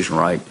constitutional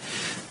right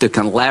to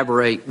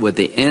collaborate with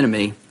the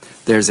enemy.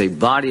 There's a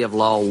body of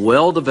law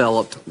well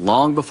developed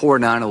long before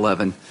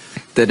 9/11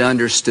 that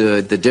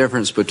understood the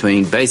difference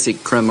between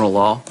basic criminal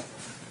law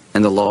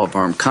and the law of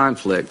armed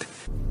conflict.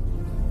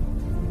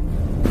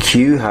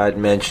 Q had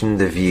mentioned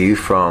the view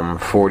from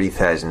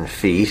 40,000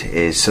 feet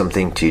is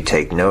something to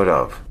take note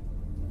of.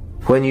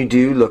 When you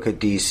do look at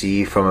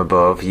DC from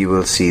above, you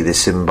will see the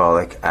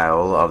symbolic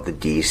owl of the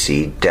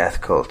DC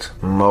death cult,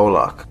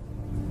 Moloch.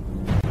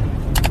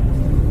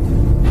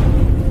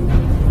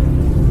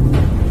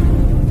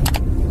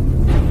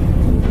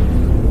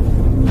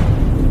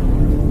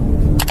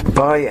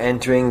 By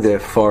entering the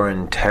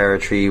foreign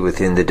territory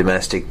within the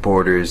domestic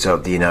borders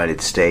of the United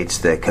States,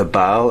 the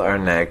Cabal are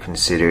now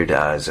considered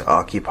as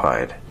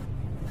occupied.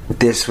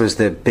 This was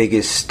the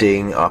biggest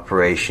sting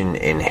operation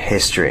in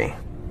history.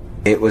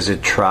 It was a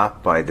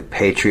trap by the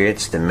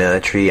Patriots, the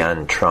military,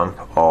 and Trump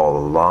all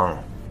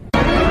along.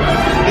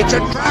 It's a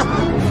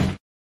trap!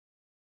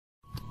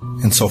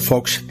 And so,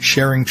 folks,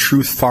 sharing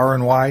truth far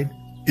and wide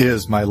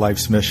is my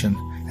life's mission.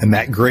 And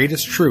that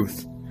greatest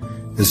truth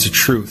is the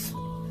truth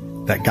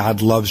that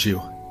God loves you.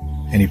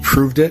 And He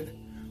proved it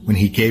when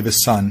He gave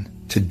His Son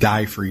to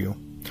die for you.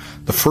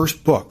 The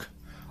first book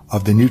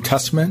of the New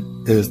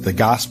Testament is the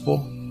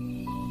Gospel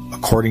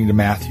according to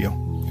Matthew.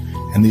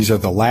 And these are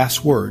the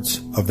last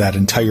words of that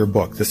entire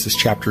book. This is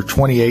chapter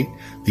 28,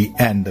 the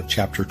end of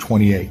chapter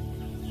 28.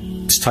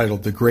 It's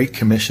titled The Great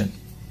Commission.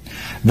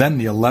 Then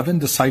the 11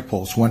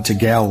 disciples went to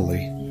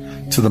Galilee,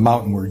 to the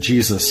mountain where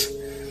Jesus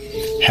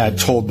had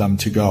told them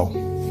to go.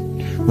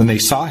 When they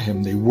saw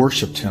Him, they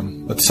worshipped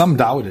Him, but some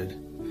doubted.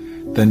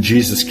 Then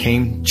Jesus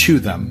came to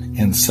them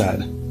and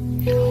said,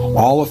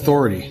 All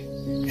authority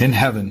in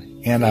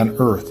heaven and on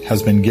earth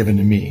has been given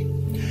to me.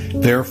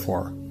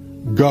 Therefore,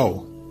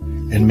 go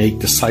and make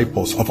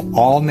disciples of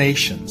all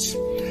nations,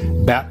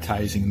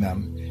 baptizing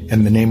them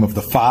in the name of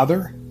the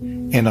Father,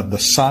 and of the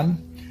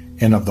Son,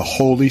 and of the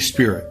Holy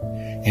Spirit,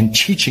 and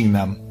teaching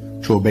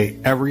them to obey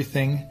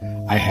everything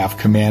I have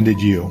commanded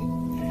you.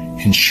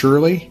 And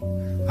surely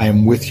I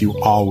am with you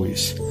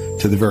always,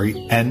 to the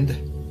very end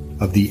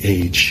of the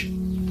age.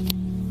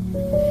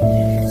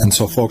 And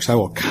so, folks, I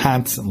will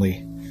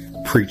constantly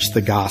preach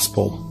the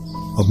gospel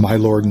of my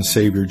Lord and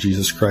Savior,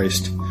 Jesus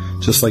Christ,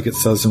 just like it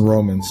says in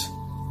Romans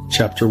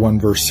chapter 1,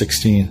 verse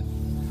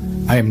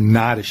 16. I am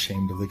not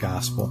ashamed of the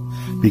gospel,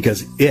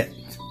 because it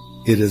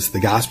is the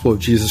gospel of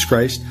Jesus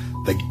Christ.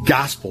 The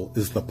gospel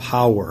is the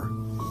power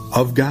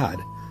of God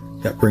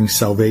that brings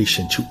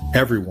salvation to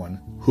everyone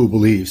who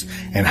believes.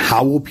 And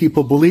how will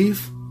people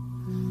believe?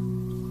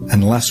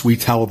 Unless we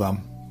tell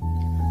them.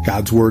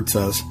 God's word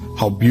says,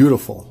 how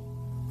beautiful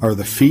are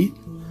the feet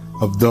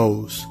of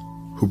those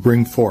who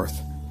bring forth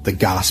the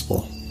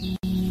gospel.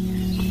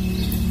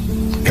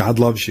 God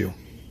loves you,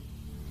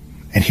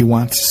 and he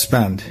wants to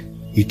spend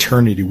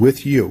eternity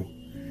with you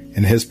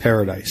in his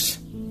paradise.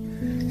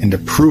 And to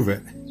prove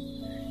it,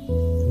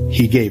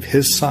 he gave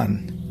his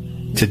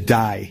son to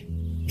die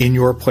in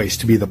your place,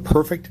 to be the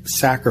perfect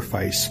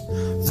sacrifice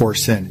for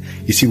sin.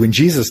 You see, when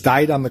Jesus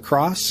died on the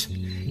cross,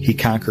 he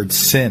conquered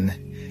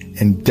sin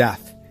and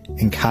death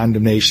and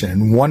condemnation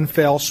in one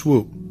fell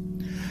swoop,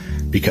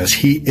 because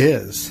he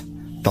is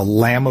the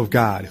Lamb of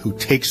God who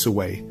takes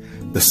away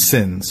the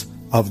sins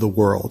of the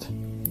world.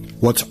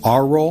 What's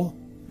our role?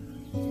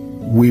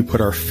 We put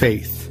our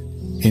faith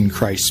in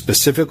Christ,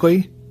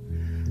 specifically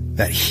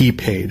that he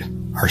paid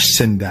our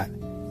sin debt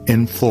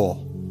in full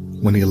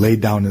when he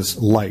laid down his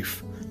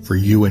life for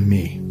you and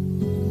me.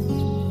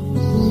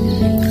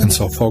 And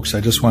so, folks,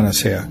 I just want to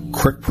say a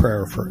quick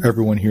prayer for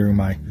everyone hearing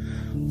my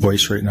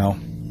voice right now.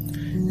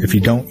 If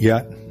you don't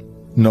yet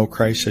know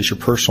Christ as your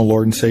personal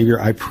Lord and Savior,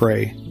 I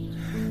pray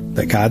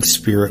that God's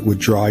Spirit would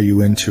draw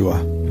you into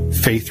a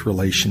faith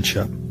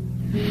relationship.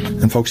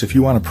 And folks, if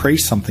you want to pray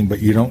something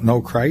but you don't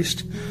know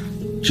Christ,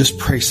 just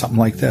pray something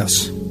like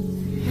this.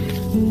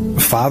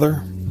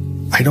 Father,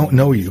 I don't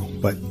know you,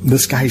 but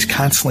this guy's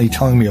constantly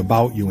telling me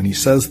about you, and he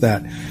says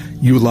that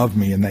you love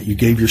me and that you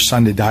gave your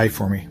son to die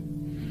for me.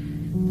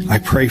 I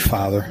pray,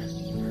 Father,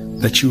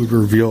 that you would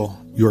reveal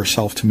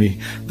yourself to me.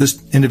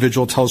 This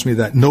individual tells me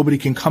that nobody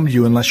can come to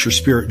you unless your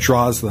Spirit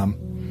draws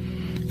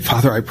them.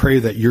 Father, I pray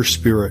that your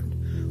Spirit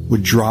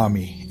would draw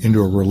me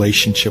into a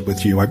relationship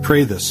with you. I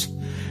pray this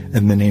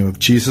in the name of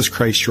Jesus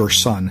Christ, your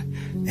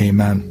Son.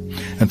 Amen.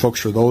 And folks,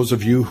 for those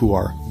of you who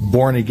are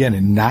born again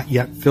and not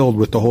yet filled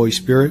with the Holy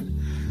Spirit,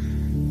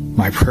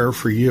 my prayer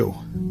for you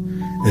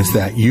is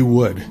that you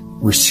would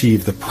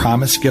receive the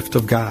promised gift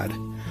of God,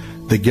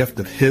 the gift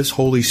of his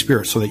Holy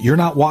Spirit, so that you're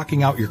not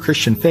walking out your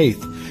Christian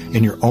faith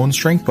in your own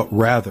strength, but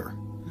rather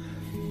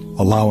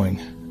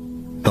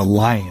allowing the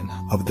Lion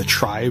of the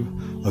tribe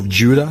of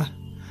Judah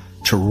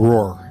to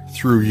roar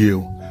through you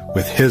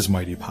with his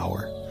mighty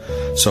power.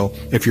 So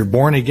if you're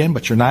born again,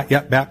 but you're not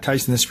yet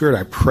baptized in the Spirit,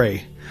 I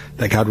pray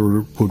that God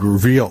would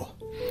reveal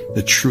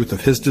the truth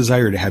of his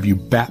desire to have you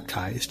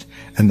baptized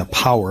in the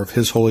power of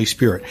his Holy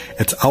Spirit.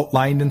 It's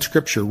outlined in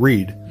Scripture.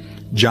 Read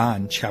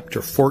John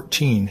chapter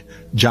 14,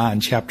 John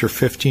chapter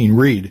 15.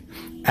 Read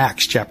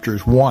Acts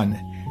chapters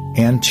 1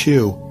 and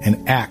 2,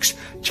 and Acts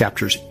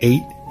chapters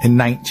 8 and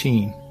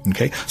 19.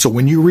 Okay? So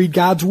when you read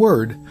God's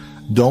Word,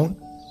 don't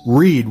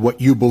read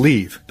what you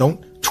believe.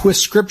 Don't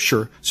twist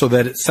Scripture so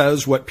that it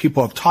says what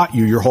people have taught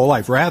you your whole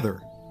life.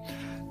 Rather,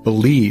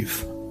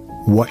 believe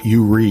what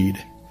you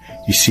read.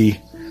 You see,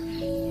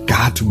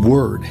 God's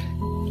Word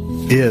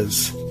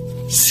is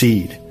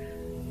seed,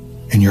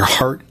 and your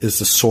heart is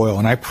the soil.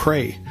 And I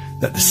pray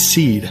that the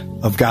seed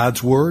of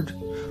God's Word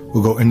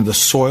will go into the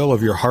soil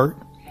of your heart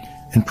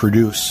and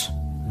produce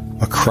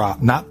a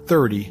crop, not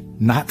 30,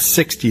 not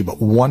 60, but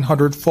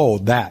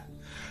 100-fold that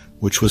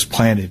which was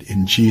planted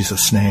in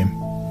Jesus' name.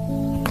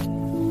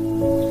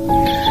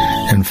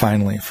 And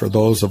finally, for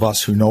those of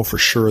us who know for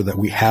sure that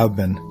we have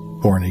been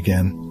born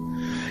again,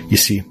 you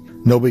see,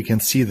 nobody can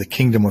see the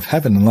kingdom of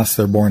heaven unless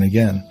they're born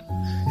again.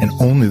 And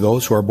only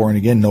those who are born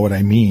again know what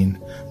I mean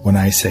when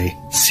I say,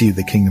 see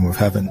the kingdom of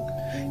heaven.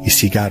 You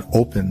see, God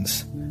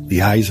opens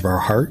the eyes of our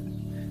heart,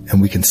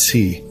 and we can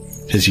see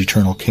his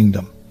eternal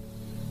kingdom.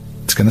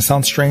 It's going to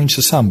sound strange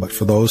to some, but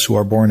for those who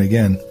are born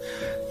again,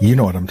 you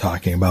know what I'm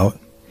talking about.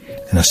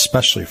 And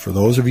especially for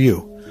those of you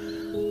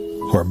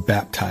who are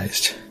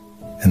baptized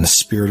in the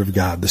Spirit of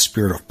God, the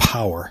Spirit of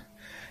power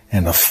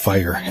and of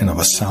fire and of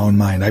a sound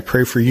mind. I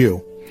pray for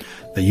you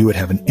that you would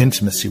have an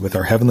intimacy with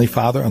our Heavenly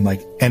Father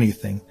unlike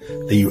anything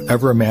that you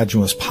ever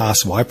imagined was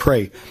possible. I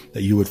pray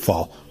that you would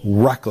fall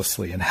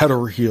recklessly and head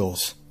over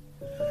heels,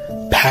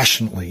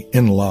 passionately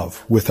in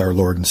love with our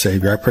Lord and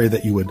Savior. I pray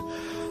that you would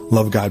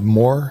love God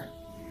more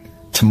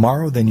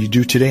tomorrow than you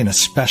do today, and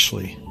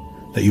especially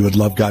that you would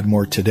love God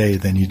more today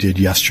than you did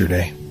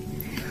yesterday.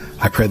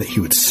 I pray that he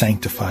would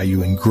sanctify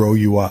you and grow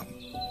you up.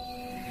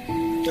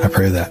 I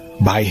pray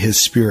that by his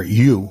Spirit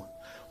you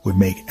would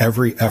make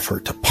every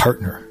effort to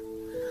partner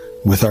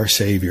with our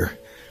Savior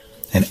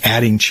and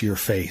adding to your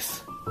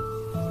faith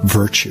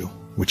virtue,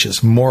 which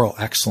is moral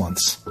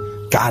excellence,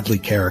 godly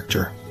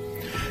character,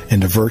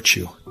 and to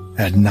virtue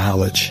add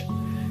knowledge,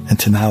 and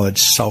to knowledge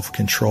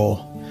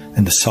self-control,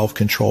 and to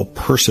self-control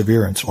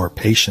perseverance or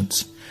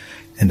patience,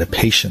 and to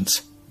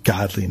patience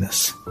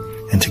godliness,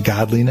 and to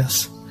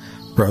godliness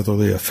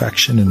brotherly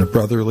affection, and to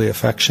brotherly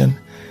affection,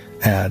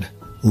 add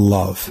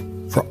love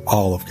for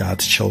all of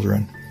God's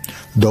children.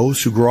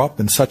 Those who grow up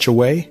in such a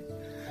way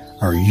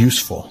are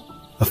useful,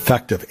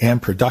 effective,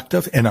 and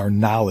productive in our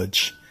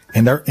knowledge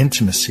and our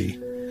intimacy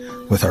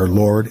with our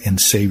Lord and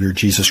Savior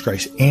Jesus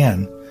Christ.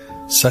 And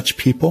such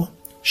people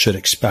should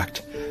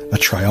expect a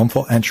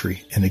triumphal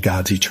entry into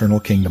God's eternal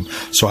kingdom.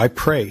 So I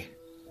pray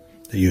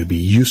that you would be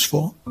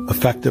useful,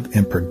 effective,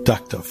 and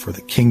productive for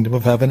the kingdom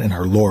of heaven and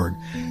our Lord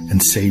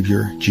and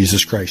Savior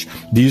Jesus Christ.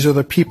 These are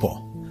the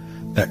people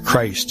that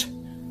Christ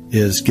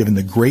is given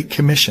the Great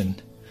Commission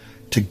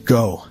to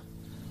go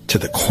to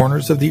the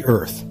corners of the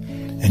earth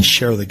and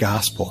share the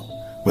gospel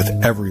with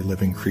every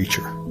living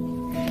creature.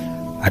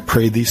 I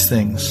pray these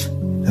things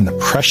in the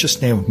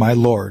precious name of my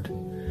Lord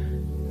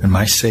and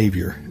my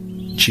Savior,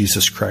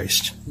 Jesus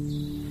Christ.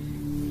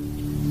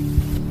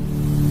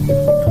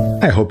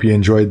 I hope you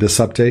enjoyed this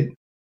update.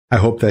 I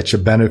hope that you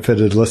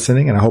benefited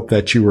listening, and I hope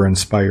that you were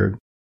inspired.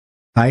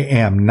 I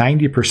am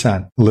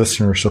 90%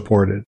 listener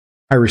supported.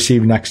 I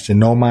receive next to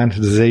no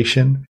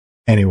monetization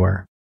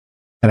anywhere.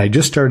 And I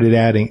just started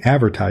adding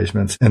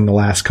advertisements in the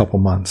last couple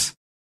months.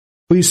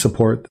 Please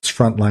support this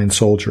frontline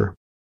soldier.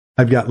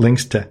 I've got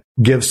links to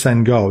Give,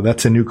 Send, Go.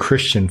 That's a new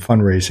Christian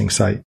fundraising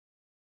site.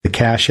 The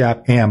Cash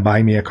App and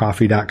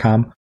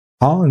BuyMeACoffee.com,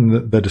 all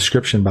in the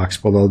description box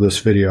below this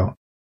video.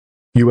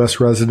 U.S.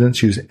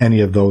 residents use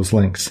any of those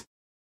links.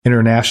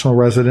 International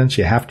residents,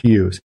 you have to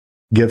use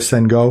Give,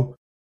 Send, Go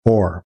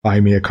or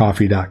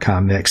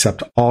BuyMeACoffee.com. They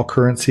accept all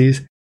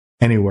currencies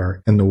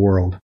anywhere in the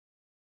world.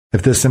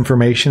 If this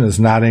information is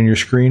not in your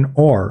screen,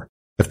 or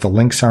if the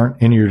links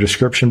aren't in your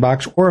description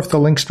box, or if the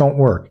links don't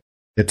work,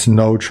 it's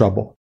no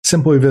trouble.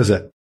 Simply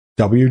visit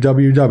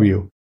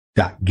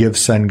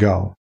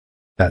www.GiveSendGo.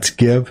 That's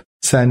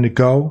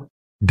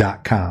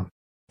GiveSendGo.com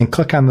and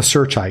click on the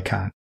search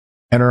icon.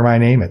 Enter my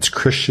name. It's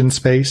Christian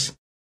space,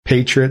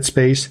 Patriot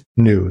space,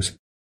 News,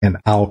 and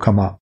I'll come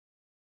up.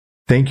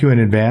 Thank you in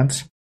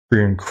advance for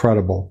your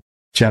incredible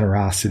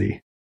generosity.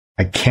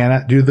 I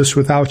cannot do this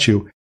without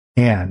you,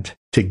 and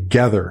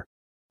together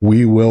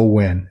we will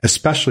win,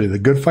 especially the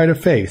good fight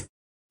of faith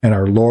in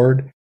our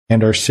Lord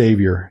and our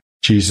Savior,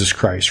 Jesus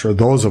Christ, for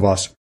those of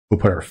us who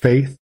put our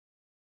faith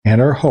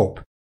and our hope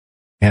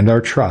and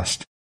our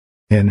trust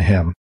in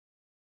Him.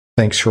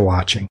 Thanks for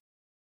watching.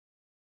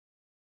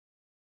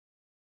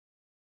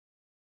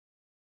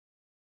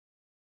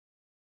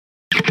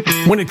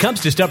 When it comes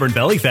to stubborn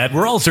belly fat,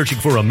 we're all searching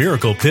for a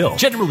miracle pill.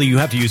 Generally, you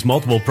have to use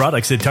multiple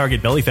products that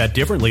target belly fat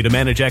differently to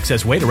manage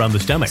excess weight around the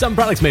stomach. Some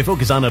products may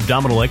focus on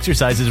abdominal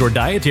exercises or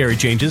dietary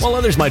changes, while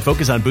others might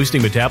focus on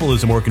boosting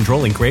metabolism or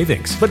controlling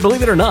cravings. But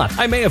believe it or not,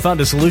 I may have found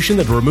a solution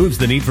that removes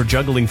the need for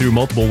juggling through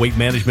multiple weight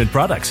management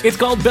products. It's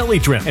called Belly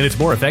Trim, and it's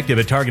more effective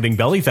at targeting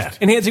belly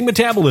fat, enhancing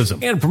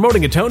metabolism, and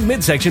promoting a toned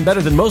midsection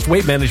better than most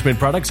weight management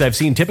products I've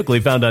seen typically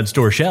found on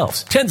store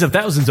shelves. Tens of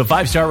thousands of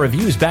 5-star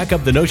reviews back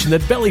up the notion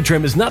that Belly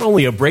Trim is not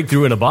only a breakthrough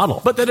in a bottle,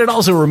 but that it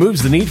also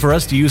removes the need for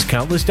us to use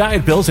countless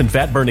diet pills and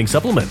fat-burning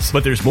supplements.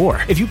 But there's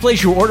more. If you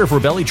place your order for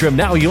Belly Trim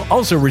now, you'll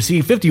also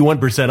receive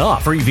 51%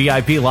 off, free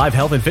VIP live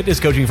health and fitness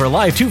coaching for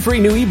life, 2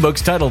 free new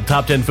ebooks titled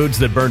Top 10 Foods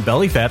That Burn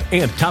Belly Fat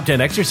and Top 10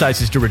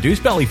 Exercises to Reduce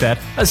Belly Fat,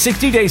 a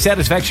 60-day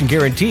satisfaction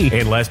guarantee,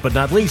 and last but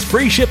not least,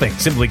 free shipping.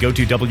 Simply go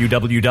to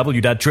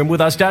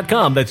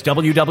www.trimwithus.com. That's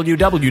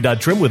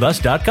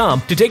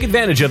www.trimwithus.com to take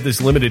advantage of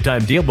this limited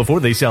time deal before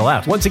they sell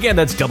out. Once again,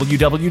 that's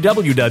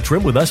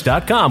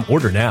www.trimwithus.com.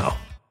 Order now.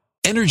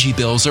 Energy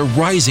bills are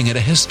rising at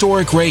a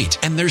historic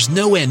rate, and there's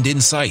no end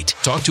in sight.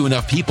 Talk to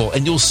enough people,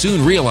 and you'll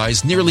soon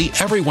realize nearly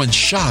everyone's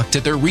shocked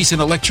at their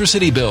recent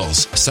electricity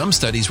bills. Some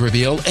studies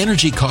reveal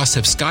energy costs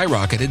have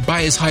skyrocketed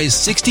by as high as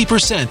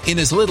 60% in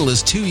as little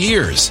as 2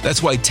 years.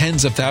 That's why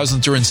tens of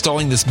thousands are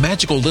installing this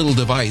magical little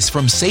device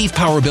from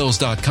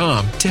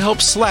SavePowerBills.com to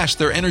help slash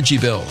their energy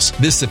bills.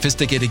 This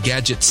sophisticated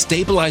gadget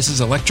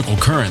stabilizes electrical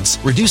currents,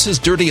 reduces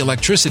dirty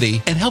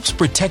electricity, and helps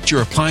protect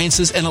your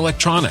appliances and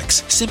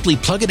electronics. Simply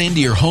plug it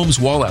into your home's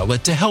wall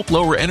outlet to help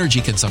lower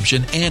energy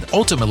consumption and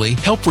ultimately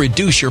help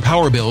reduce your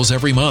power bills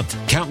every month.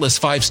 Countless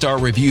 5-star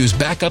reviews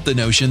back up the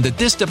notion that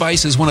this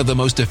device is one of the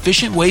most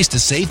efficient ways to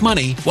save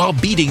money while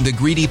beating the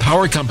greedy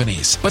power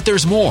companies. But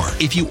there's more.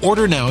 If you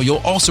order now, you'll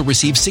also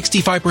receive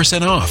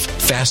 65% off,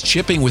 fast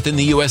shipping within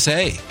the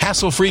USA,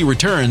 hassle-free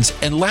returns,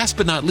 and last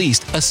but not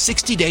least, a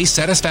 60-day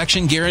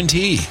satisfaction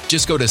guarantee.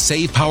 Just go to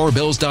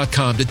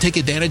SavePowerBills.com to take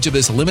advantage of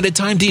this limited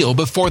time deal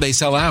before they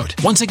sell out.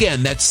 Once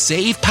again, that's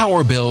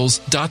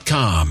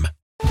SavePowerBills.com.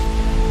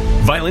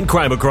 Violent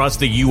crime across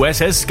the U.S.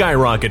 has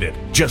skyrocketed.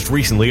 Just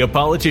recently, a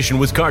politician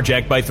was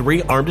carjacked by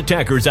 3 armed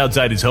attackers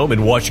outside his home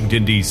in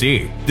Washington,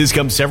 D.C. This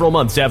comes several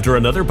months after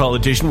another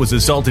politician was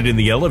assaulted in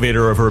the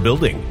elevator of her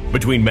building.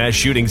 Between mass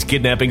shootings,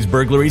 kidnappings,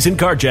 burglaries, and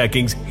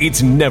carjackings,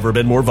 it's never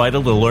been more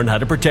vital to learn how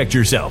to protect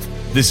yourself.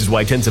 This is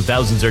why tens of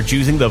thousands are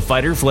choosing the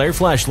Fighter Flare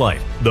flashlight.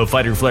 The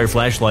Fighter Flare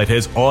flashlight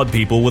has awed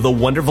people with a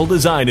wonderful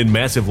design and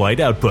massive light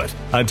output.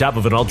 On top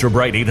of an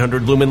ultra-bright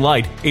 800-lumen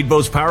light, it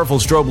boasts powerful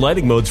strobe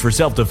lighting modes for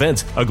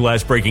self-defense, a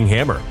glass-breaking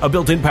hammer, a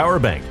built-in power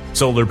bank,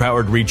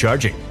 solar-powered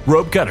recharging,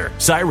 rope cutter,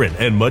 siren,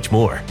 and much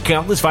more.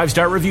 Countless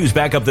 5-star reviews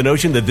back up the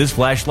notion that this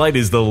flashlight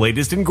is the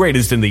latest and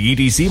greatest in the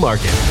EDC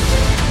market.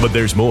 But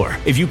there's more.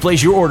 If you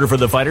place your order for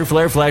the Fighter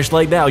Flare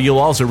flashlight now, you'll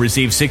also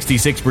receive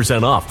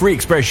 66% off, free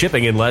express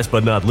shipping, and last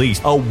but not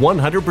least, a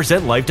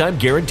 100% lifetime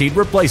guaranteed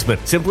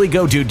replacement. Simply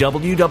go to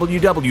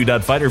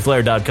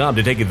www.fighterflare.com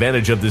to take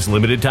advantage of this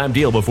limited time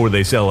deal before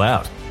they sell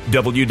out.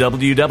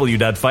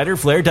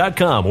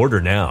 www.fighterflare.com.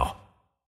 Order now.